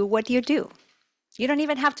you do what you do? You don't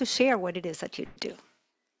even have to share what it is that you do.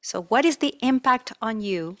 So what is the impact on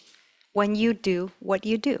you when you do what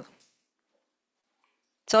you do?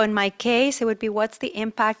 So in my case, it would be, what's the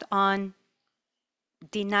impact on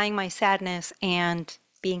denying my sadness and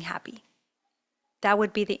being happy? That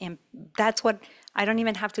would be that's what, I don't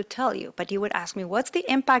even have to tell you, but you would ask me, what's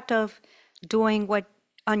the impact of doing what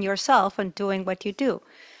on yourself and doing what you do?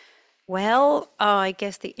 Well, I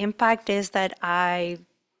guess the impact is that I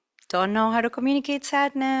don't know how to communicate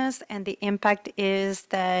sadness, and the impact is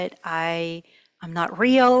that I'm not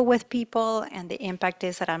real with people, and the impact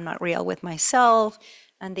is that I'm not real with myself,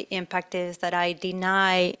 and the impact is that I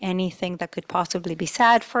deny anything that could possibly be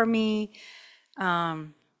sad for me.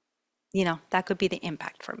 That could be the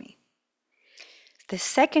impact for me. The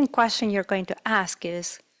second question you're going to ask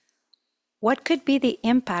is, what could be the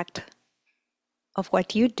impact of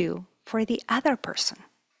what you do for the other person?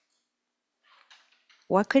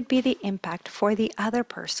 What could be the impact for the other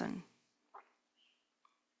person?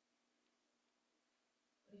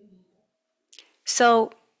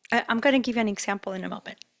 So I'm going to give you an example in a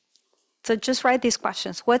moment. So just write these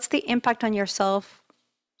questions. What's the impact on yourself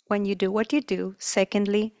when you do what you do?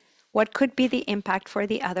 Secondly, what could be the impact for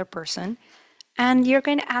the other person? And you're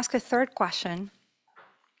going to ask a third question.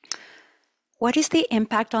 What is the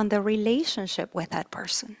impact on the relationship with that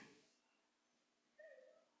person?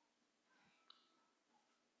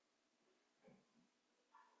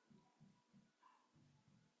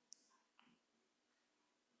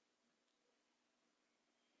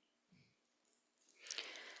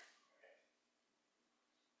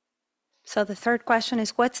 So the third question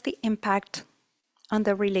is, what's the impact on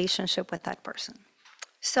the relationship with that person?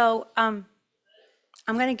 So I'm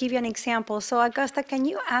going to give you an example. So Augusta, can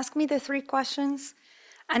you ask me the 3 questions?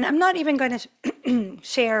 And I'm not even going to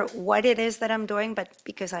share what it is that I'm doing, but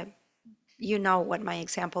because you know what my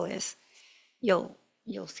example is, you'll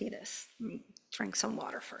see this. Let me drink some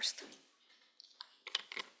water first.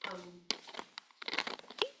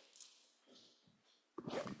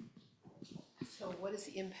 So what is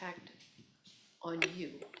the impact on you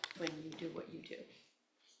when you do what you do?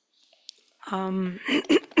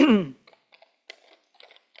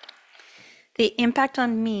 The impact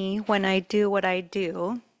on me when I do what I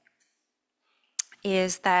do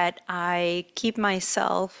is that I keep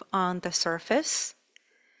myself on the surface.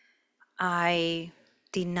 I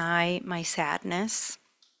deny my sadness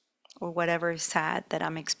or whatever is sad that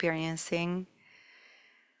I'm experiencing.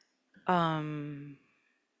 And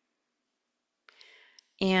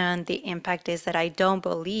the impact is that I don't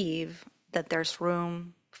believe that there's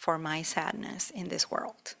room for my sadness in this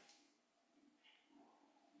world.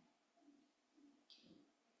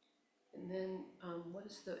 And then what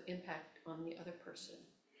is the impact on the other person?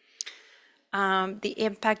 The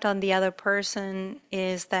impact on the other person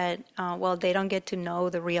is that, they don't get to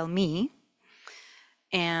know the real me,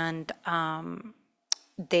 and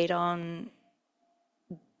they don't.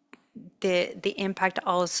 The impact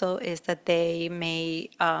also is that they may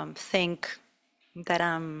think that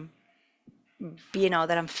that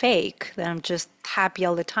I'm fake, that I'm just happy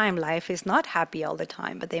all the time. Life is not happy all the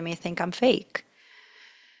time, but they may think I'm fake.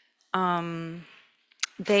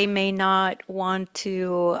 They may not want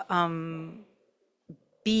to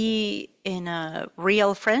be in a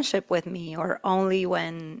real friendship with me, or only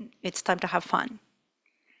when it's time to have fun.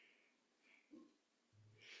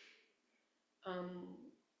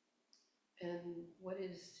 And what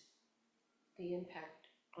is the impact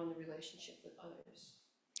on the relationship with others?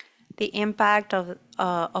 The impact of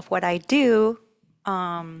what I do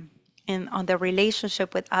and on the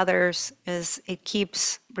relationship with others is it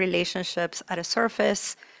keeps relationships at a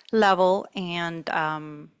surface level, and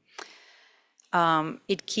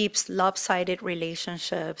it keeps lopsided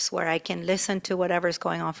relationships where I can listen to whatever's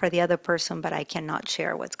going on for the other person, but I cannot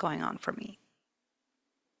share what's going on for me.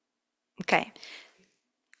 Okay.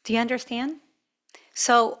 Do you understand?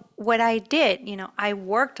 So what I did, I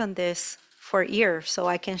worked on this for years so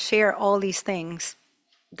I can share all these things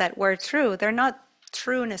that were true. They're not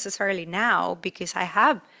true necessarily now because I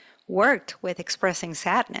have worked with expressing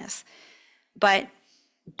sadness. But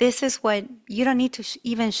this is what you don't need to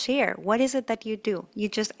even share. What is it that you do? You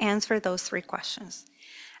just answer those 3 questions.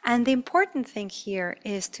 And the important thing here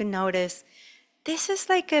is to notice this is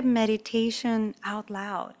like a meditation out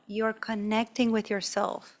loud. You're connecting with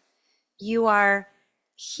yourself. You are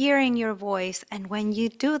hearing your voice. And when you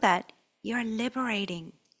do that, you're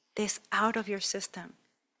liberating this out of your system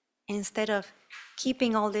instead of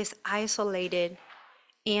keeping all this isolated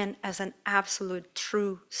and as an absolute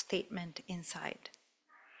true statement inside.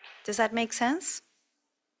 Does that make sense?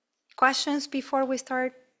 Questions before we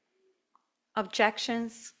start?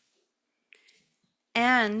 Objections?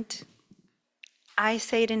 And I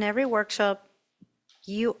say it in every workshop,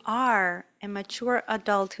 you are a mature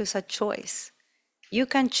adult who's a choice. You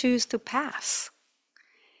can choose to pass.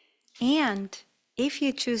 And if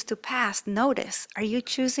you choose to pass, notice, are you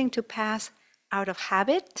choosing to pass out of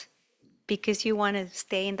habit because you want to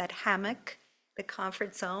stay in that hammock, the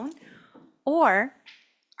comfort zone? Or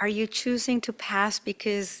are you choosing to pass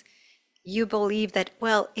because you believe that,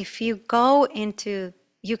 well, if you go into,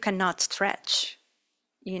 you cannot stretch,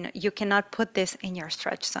 you cannot put this in your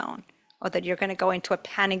stretch zone, or that you're going to go into a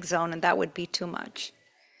panic zone and that would be too much.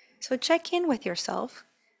 So check in with yourself.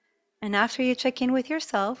 And after you check in with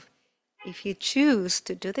yourself, if you choose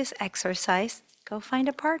to do this exercise, go find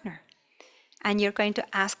a partner. And you're going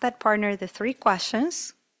to ask that partner the 3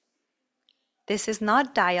 questions. This is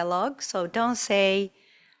not dialogue, so don't say,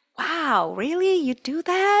 wow, really? You do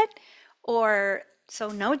that? Or, so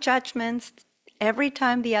no judgments. Every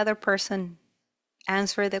time the other person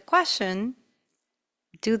answer the question,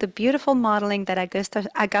 do the beautiful modeling that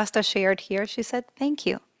Augusta shared here. She said, thank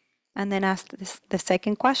you. And then ask the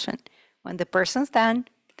second question. When the person's done,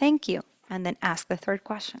 thank you. And then ask the 3rd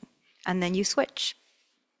question. And then you switch.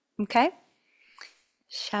 Okay?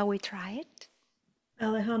 Shall we try it?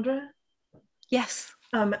 Alejandra, Yes.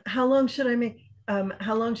 how long should I make?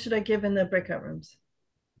 How long should I give in the breakout rooms?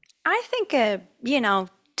 I think,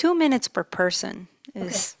 2 minutes per person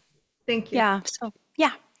is. Okay. Thank you. Yeah. So,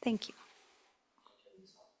 yeah. Thank you.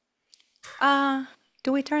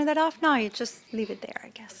 Do we turn that off? No, you just leave it there, I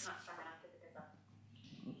guess.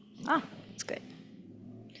 Oh, that's good.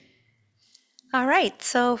 All right.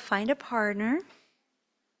 So find a partner.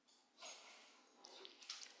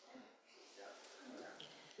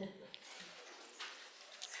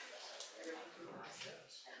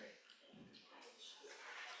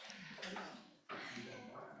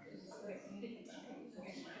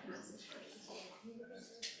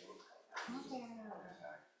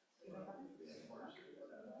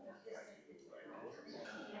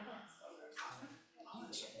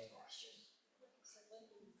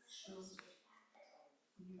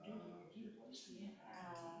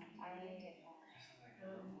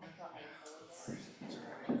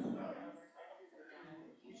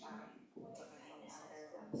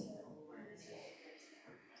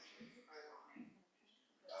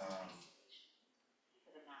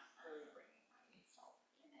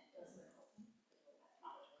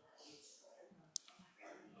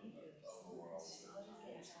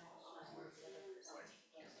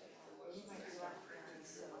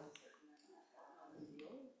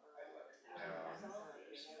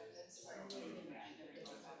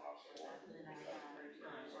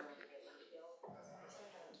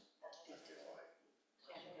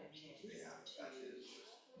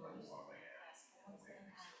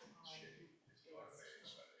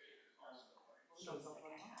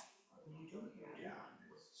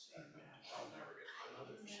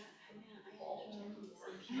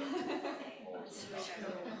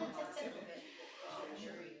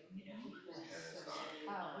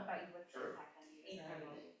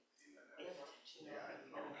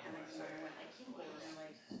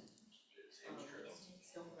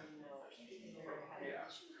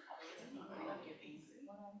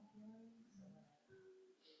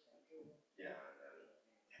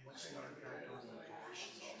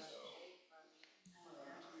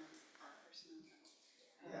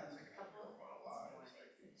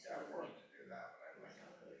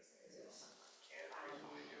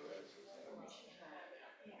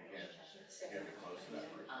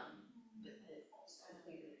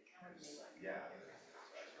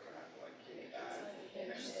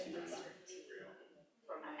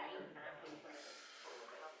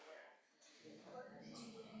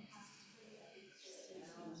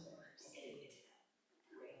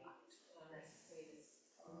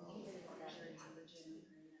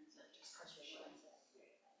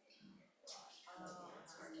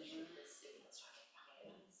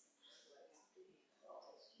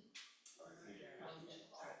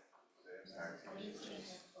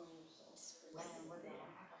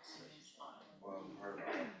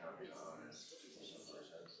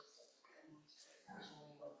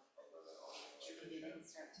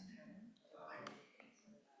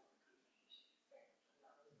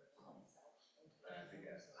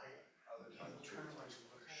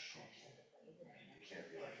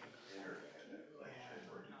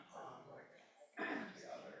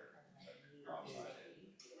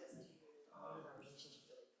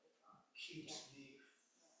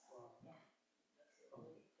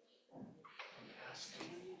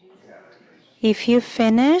 If you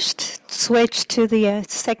finished, switch to the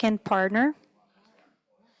second partner.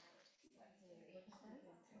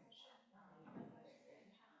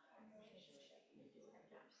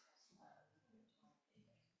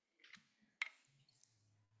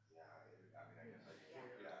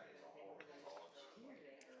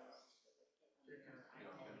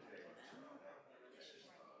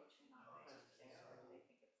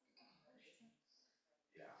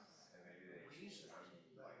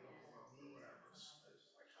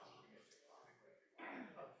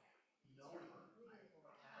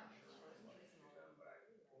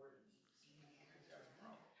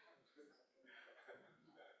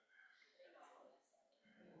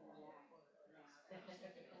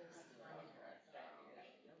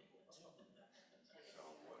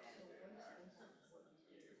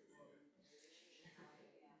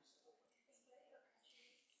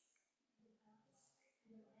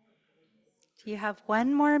 You have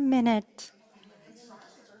 1 more minute.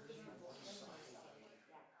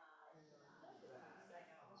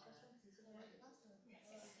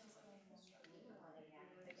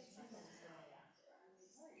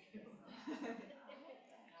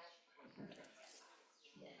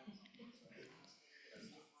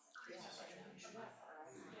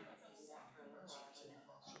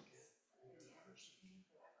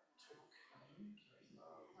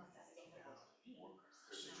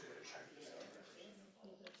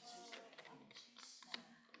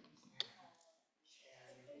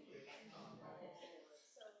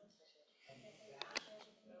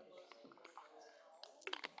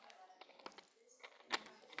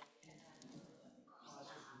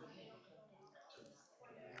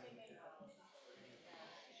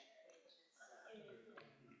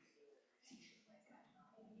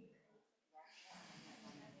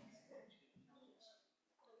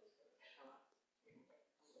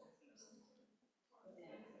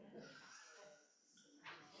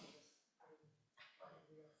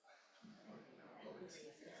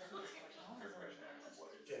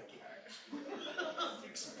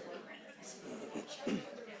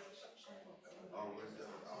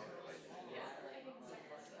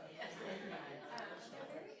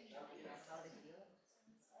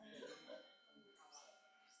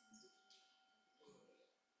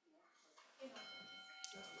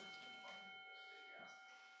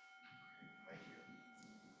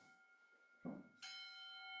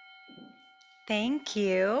 Thank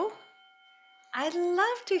you. I'd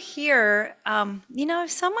love to hear,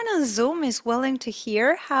 if someone on Zoom is willing to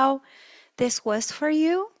hear how this was for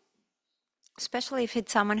you, especially if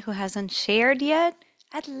it's someone who hasn't shared yet.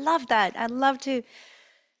 I'd love that. I'd love to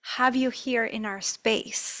have you here in our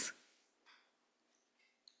space.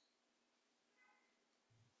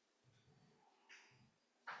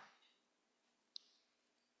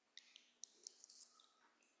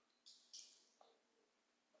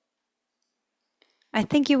 I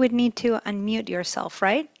think you would need to unmute yourself,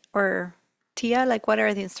 right? Or Tia, like what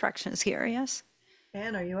are the instructions here? Yes?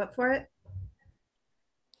 Anne, are you up for it?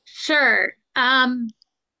 Sure.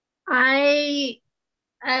 I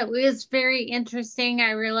it was very interesting.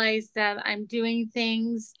 I realized that I'm doing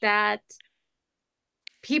things that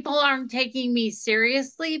people aren't taking me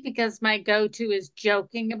seriously because my go-to is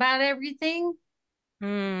joking about everything.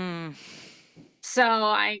 Mm. So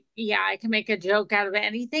I can make a joke out of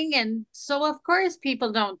anything. And so of course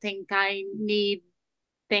people don't think I need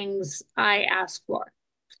things I ask for.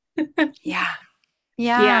 Yeah. Yeah.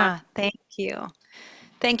 Yeah. Thank you.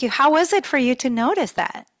 Thank you. How was it for you to notice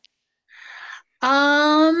that?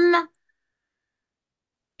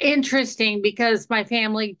 Interesting because my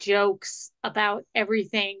family jokes about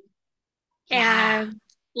everything. Yeah. And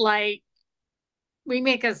like we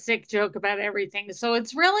make a sick joke about everything. So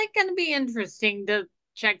it's really going to be interesting to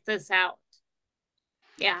check this out.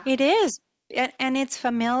 Yeah. It is. And it's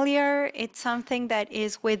familiar. It's something that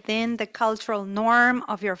is within the cultural norm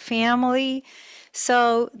of your family.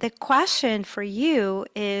 So the question for you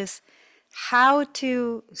is how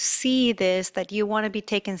to see this that you want to be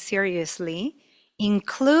taken seriously,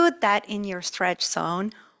 include that in your stretch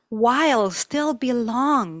zone while still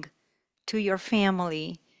belong to your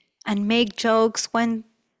family and make jokes when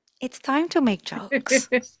it's time to make jokes.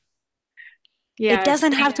 It Yes.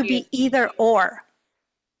 doesn't have Thank to you. be either or,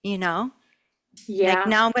 you know? Like Yeah.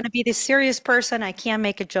 now I'm going to be the serious person. I can't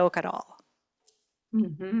make a joke at all.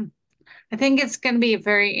 Hmm. I think it's going to be a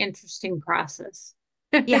very interesting process.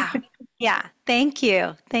 Yeah. Yeah. Thank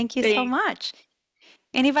you. Thank you so Thank- much.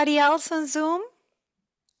 Anybody else on Zoom?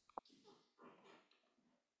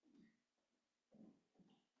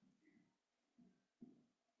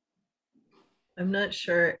 I'm not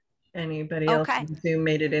sure anybody else Okay. on Zoom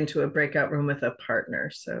made it into a breakout room with a partner.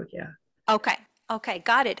 So yeah. Okay, okay,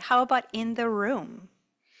 got it. How about in the room?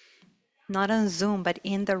 Not on Zoom, but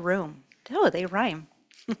in the room. Oh, they rhyme.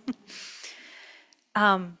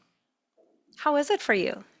 um, how is it for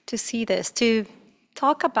you to see this, to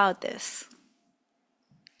talk about this?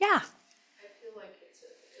 Yeah, I feel like it's an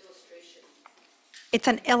illustration. it's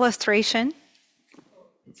an illustration.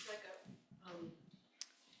 It's like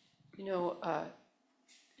you know,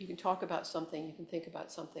 you can talk about something, you can think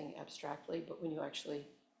about something abstractly, but when you actually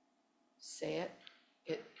say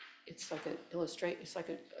it, it's like an it's like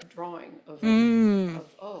a drawing of,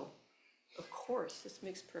 oh, of course, this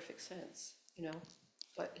makes perfect sense, you know?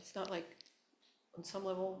 But it's not like, on some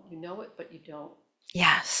level, you know it, but you don't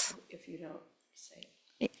Yes. if you don't say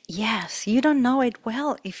it. Yes, you don't know it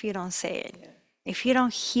well if you don't say it. Yeah. If you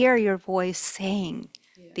don't hear your voice saying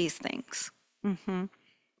Yeah. these things.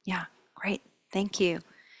 Yeah, great. Thank you.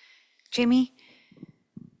 Jimmy?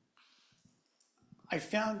 I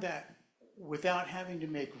found that without having to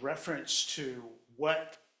make reference to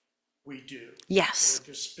what we do, Yes. or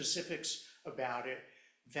just specifics about it,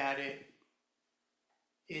 that it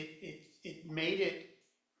made it,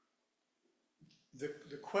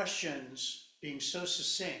 the questions being so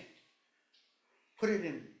succinct, put it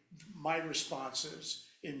in my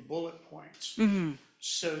responses in bullet points,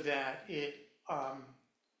 so that it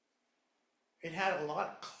had a lot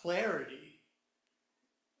of clarity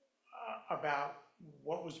about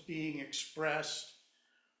what was being expressed,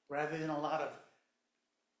 rather than a lot of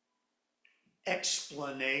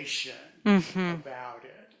explanation about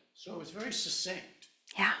it. So it was very succinct.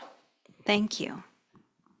 Yeah, thank you.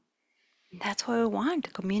 That's what we want,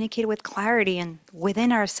 to communicate with clarity and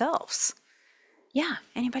within ourselves. Yeah,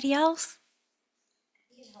 anybody else?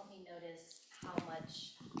 You can help me notice how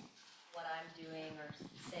much what I'm doing or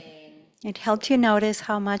saying. It helped you notice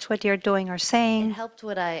how much what you're doing or saying.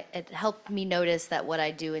 It helped me notice that what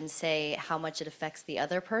I do and say, how much it affects the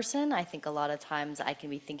other person. I think a lot of times I can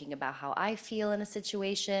be thinking about how I feel in a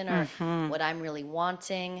situation or what I'm really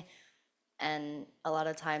wanting. And a lot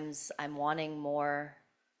of times I'm wanting more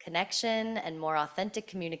connection and more authentic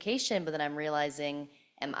communication, but then I'm realizing,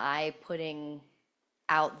 am I putting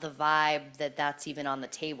out the vibe that that's even on the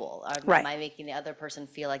table? Or Right. am I making the other person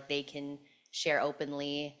feel like they can share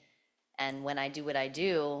openly? And when I do what I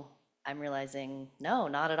do, I'm realizing, no,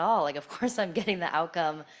 not at all. Like, of course I'm getting the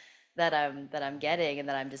outcome that I'm getting and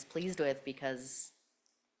that I'm displeased with because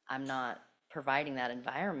I'm not providing that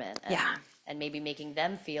environment. Yeah. And maybe making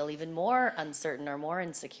them feel even more uncertain or more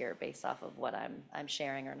insecure based off of what I'm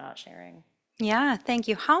sharing or not sharing. Yeah, thank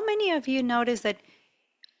you. How many of you notice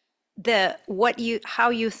that how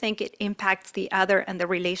you think it impacts the other and the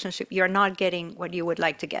relationship, you're not getting what you would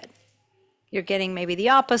like to get? You're getting maybe the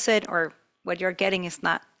opposite, or what you're getting is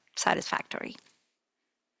not satisfactory.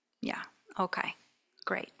 Yeah, okay,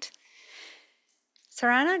 great.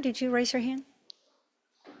 Sarana, did you raise your hand?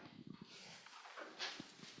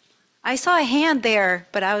 I saw a hand there,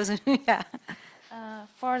 but I was, yeah.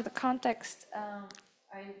 For the context,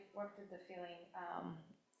 I worked with the feeling.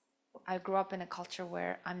 I grew up in a culture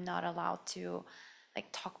where I'm not allowed to, like,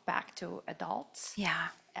 talk back to adults. Yeah.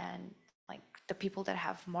 And like the people that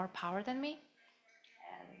have more power than me.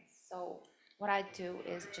 And so what I do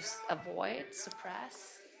is just avoid,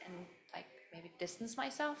 suppress, and like maybe distance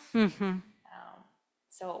myself.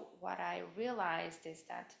 So what I realized is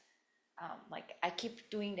that like I keep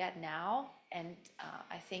doing that now, and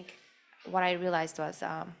I think what I realized was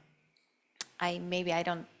I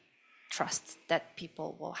don't trust that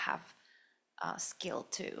people will have skill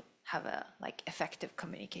to have a like effective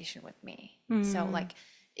communication with me. So like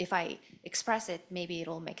if I express it, maybe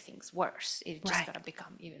it'll make things worse. It's just Right. gonna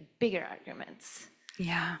become even bigger arguments.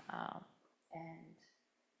 Yeah. And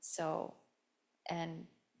so, and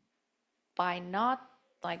by not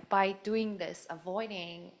like by doing this,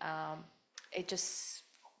 avoiding, it just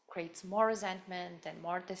creates more resentment and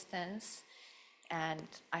more distance, and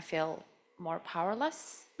I feel more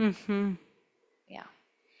powerless. Yeah.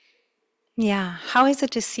 Yeah. How is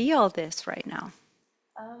it to see all this right now?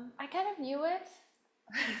 I kind of knew it,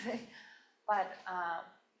 but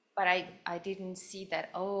I didn't see that.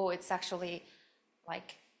 Oh, it's actually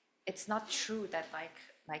like it's not true that like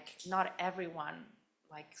not everyone,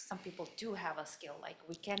 like some people do have a skill. Like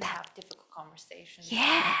we can have difficult conversations and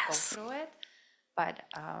like, go Yes. through it, but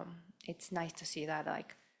it's nice to see that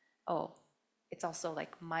like, oh, it's also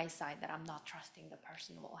like my side that I'm not trusting the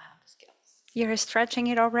person who will have the skills. You're stretching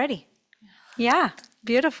it already. Yeah,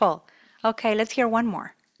 beautiful. Okay, let's hear one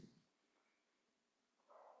more.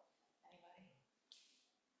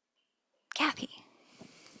 Kathy.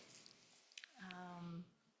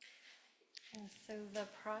 So the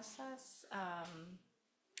process,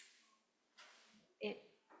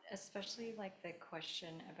 especially like the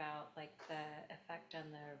question about like the effect on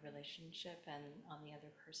the relationship and on the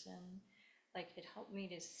other person, like it helped me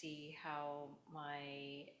to see how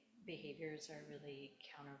my behaviors are really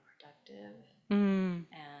counterproductive,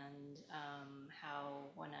 and how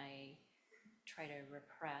when I try to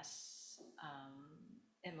repress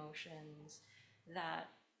emotions, that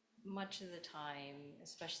much of the time,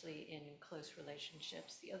 especially in close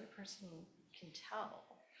relationships, the other person can tell,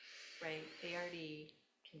 right? They already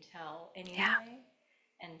can tell anyway.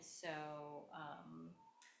 And so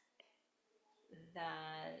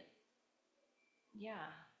that,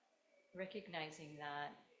 yeah, recognizing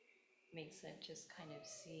that makes it just kind of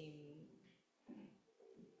seem,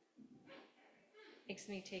 makes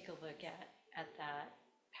me take a look at that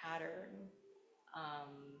pattern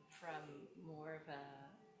from more of a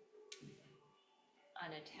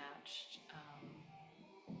unattached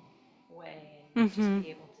way, and just be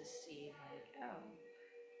able to see like, oh,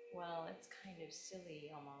 well, it's kind of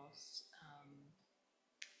silly almost,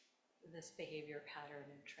 this behavior pattern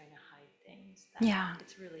of trying to hide things, that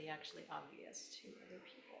it's really actually obvious to other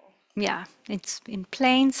people. Yeah, it's in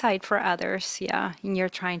plain sight for others. Yeah, and you're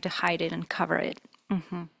trying to hide it and cover it.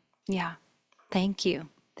 Yeah, thank you.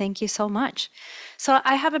 Thank you so much. So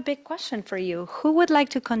I have a big question for you. Who would like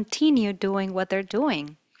to continue doing what they're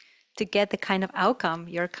doing to get the kind of outcome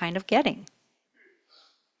you're kind of getting?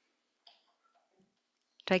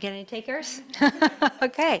 Do I get any takers?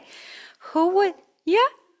 Okay. Who would? Yeah.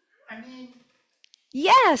 I mean,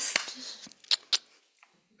 Yes.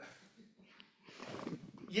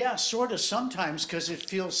 yeah, sort of sometimes, because it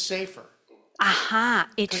feels safer. Aha,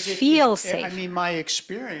 it 'Cause feels I safe. mean, my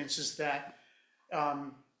experience is that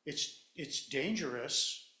it's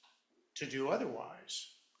dangerous to do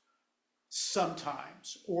otherwise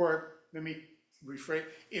sometimes. Or let me rephrase,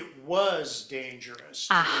 it was dangerous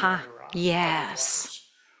to do Aha, yes. otherwise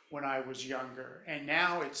when I was younger. And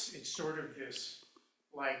now it's sort of this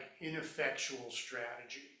like ineffectual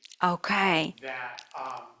strategy Okay. that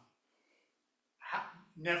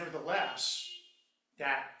nevertheless,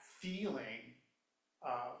 that feeling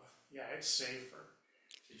of, yeah, it's safer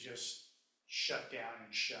to just shut down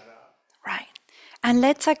and shut up. Right. And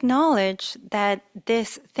let's acknowledge that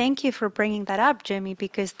this, thank you for bringing that up, Jimmy,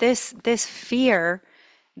 because this fear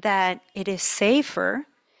that it is safer,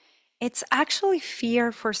 it's actually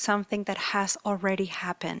fear for something that has already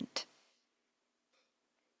happened.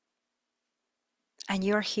 And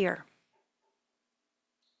you're here.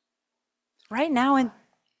 Right now, and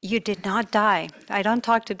you did not die. I don't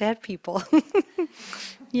talk to dead people.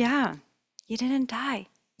 Yeah, you didn't die.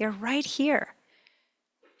 You're right here,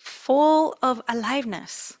 full of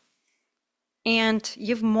aliveness. And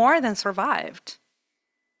you've more than survived.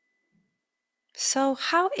 So,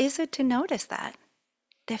 how is it to notice that?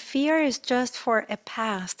 The fear is just for a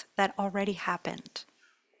past that already happened.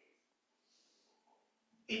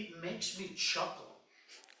 It makes me chuckle.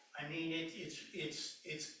 I mean,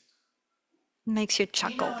 it's Makes you you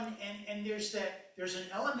chuckle. know, and there's an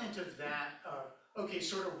element of that, okay,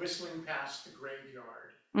 sort of whistling past the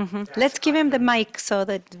graveyard. Let's give him the kind of- mic so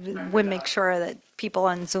that we make sure that people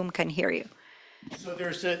on Zoom can hear you. So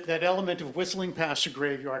there's that element of whistling past the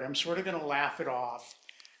graveyard. I'm sort of going to laugh it off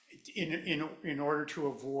in order to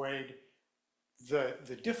avoid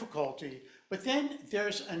the difficulty. But then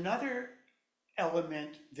there's another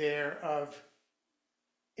element there of,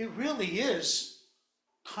 it really is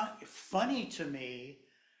funny to me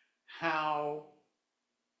how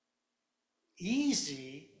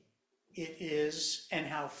easy it is and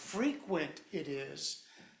how frequent it is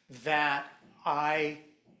that I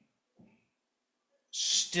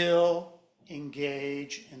still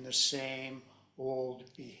engage in the same old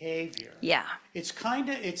behavior. Yeah. It's kind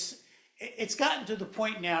of, it's gotten to the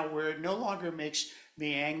point now where it no longer makes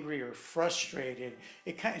me angry or frustrated.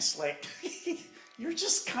 It kind of, it's like, you're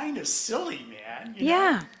just kind of silly, man. You know?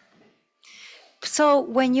 Yeah. So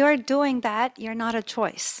when you're doing that, you're not a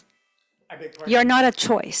choice. I beg pardon? You're not a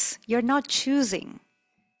choice. You're not choosing.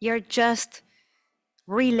 You're just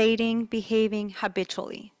relating, behaving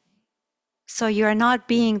habitually. So you're not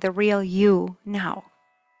being the real you now.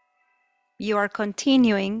 You are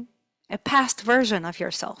continuing a past version of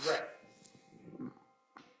yourself. Right.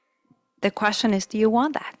 The question is, do you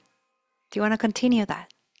want that? Do you want to continue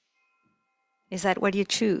that? Is that what you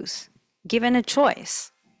choose? Given a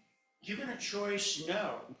choice. Given a choice,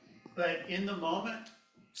 no. But in the moment,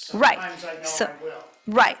 Right. sometimes I know So, I will.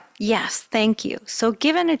 right. Yes. Thank you. So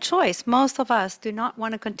given a choice, most of us do not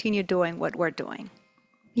want to continue doing what we're doing.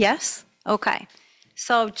 Yes? Okay.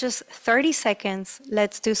 So just 30 seconds.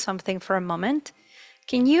 Let's do something for a moment.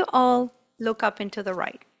 Can you all look up into the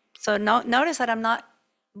right? So notice that I'm not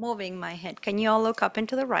moving my head. Can you all look up and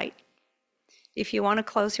to the right? If you want to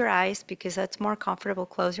close your eyes, because that's more comfortable,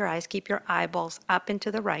 close your eyes. Keep your eyeballs up and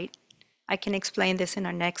to the right. I can explain this in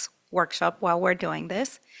our next workshop while we're doing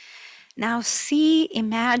this. Now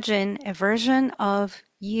imagine a version of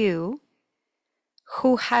you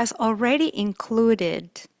who has already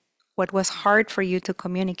included what was hard for you to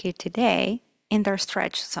communicate today in their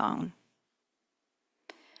stretch zone.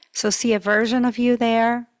 So see a version of you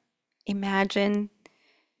there. Imagine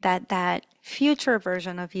that that future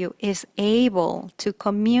version of you is able to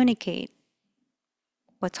communicate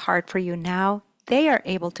what's hard for you now. They are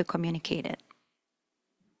able to communicate it.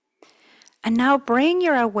 And now bring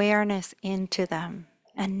your awareness into them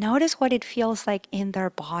and notice what it feels like in their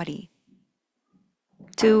body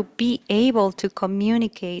to be able to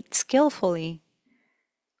communicate skillfully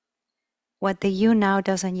what the you now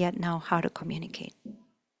doesn't yet know how to communicate.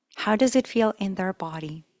 How does it feel in their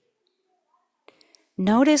body?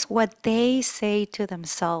 Notice what they say to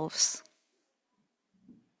themselves.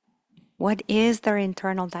 What is their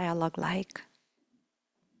internal dialogue like?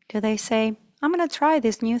 Do they say, I'm going to try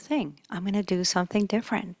this new thing. I'm going to do something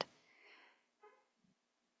different.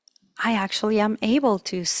 I actually am able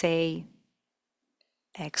to say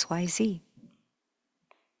XYZ.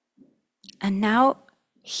 And now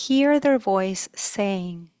hear their voice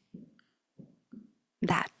saying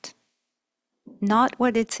that. Not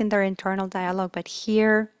what it's in their internal dialogue, but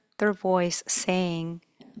hear their voice saying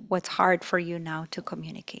what's hard for you now to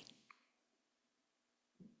communicate.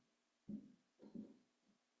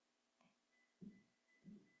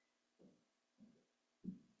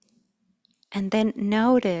 And then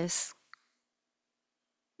notice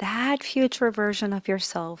that future version of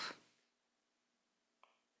yourself,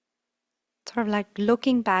 sort of like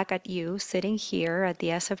looking back at you sitting here at the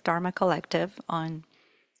SF Dharma Collective on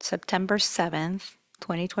September 7th,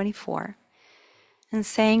 2024, and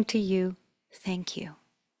saying to you, thank you.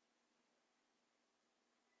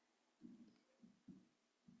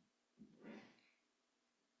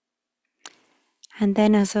 And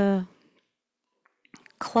then as a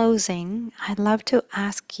closing, I'd love to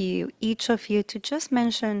ask you, each of you, to just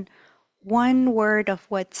mention one word of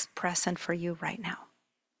what's present for you right now.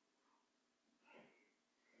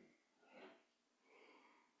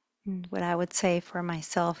 And what I would say for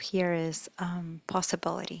myself here is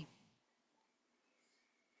possibility.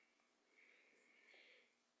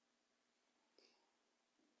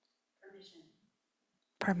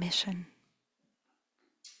 Permission.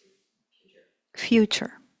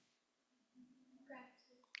 Future.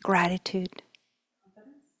 Gratitude.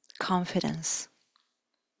 Confidence.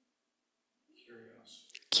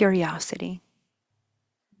 Curiosity.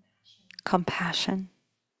 Compassion.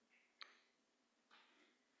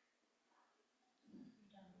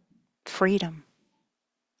 Freedom.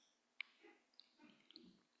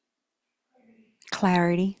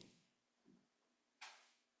 Clarity.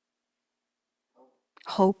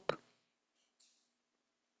 Hope.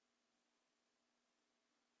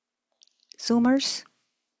 Zoomers.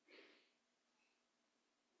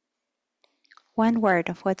 One word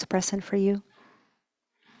of what's present for you.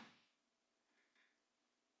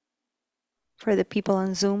 For the people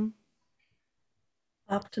on Zoom.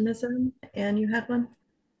 Optimism. And you had one?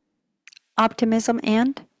 Optimism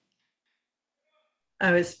and?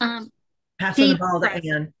 I was passing the ball to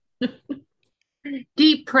Anne.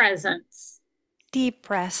 Deep presence. Deep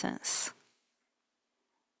presence.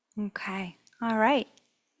 Okay. All right.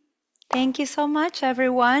 Thank you so much,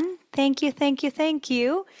 everyone. Thank you, thank you, thank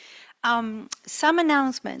you. Some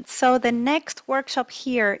announcements. So the next workshop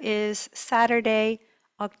here is Saturday,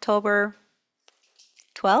 October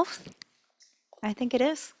 12th. I think it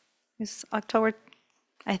is. It's October,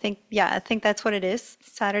 I think that's what it is.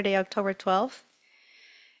 Saturday, October 12th.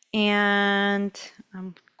 And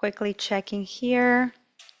I'm quickly checking here.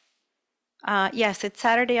 Yes, it's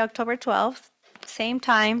Saturday, October 12th, same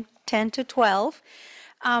time, 10 to 12.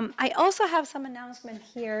 I also have some announcement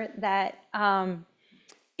here that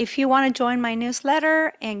if you want to join my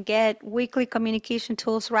newsletter and get weekly communication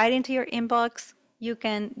tools right into your inbox, you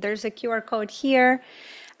can, there's a QR code here.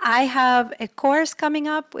 I have a course coming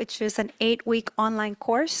up, which is an 8-week online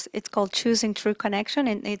course. It's called Choosing True Connection,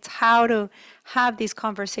 and it's how to have these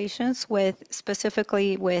conversations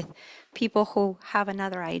specifically with people who have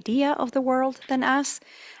another idea of the world than us.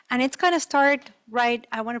 And it's going to start right,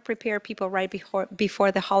 I want to prepare people right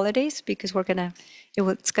before the holidays, because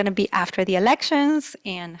it's going to be after the elections,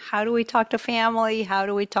 and how do we talk to family, how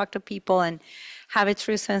do we talk to people and have a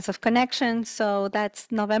true sense of connection. So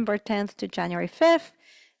that's November 10th to January 5th.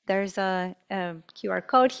 there's a QR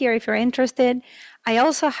code here if you're interested. I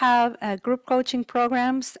also have group coaching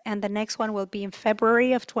programs, and the next one will be in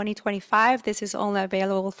February of 2025. This is only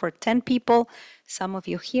available for 10 people. Some of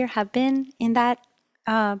you here have been in that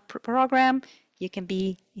program. You can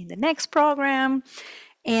be in the next program.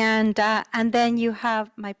 And then you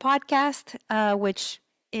have my podcast, which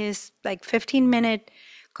is like 15-minute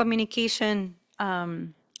communication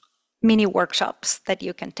mini workshops that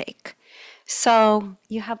you can take. So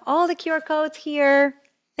you have all the QR codes here.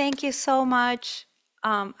 Thank you so much.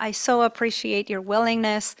 I so appreciate your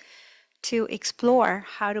willingness to explore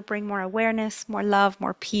how to bring more awareness, more love,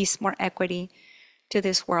 more peace, more equity to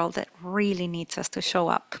this world that really needs us to show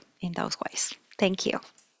up in those ways. Thank you.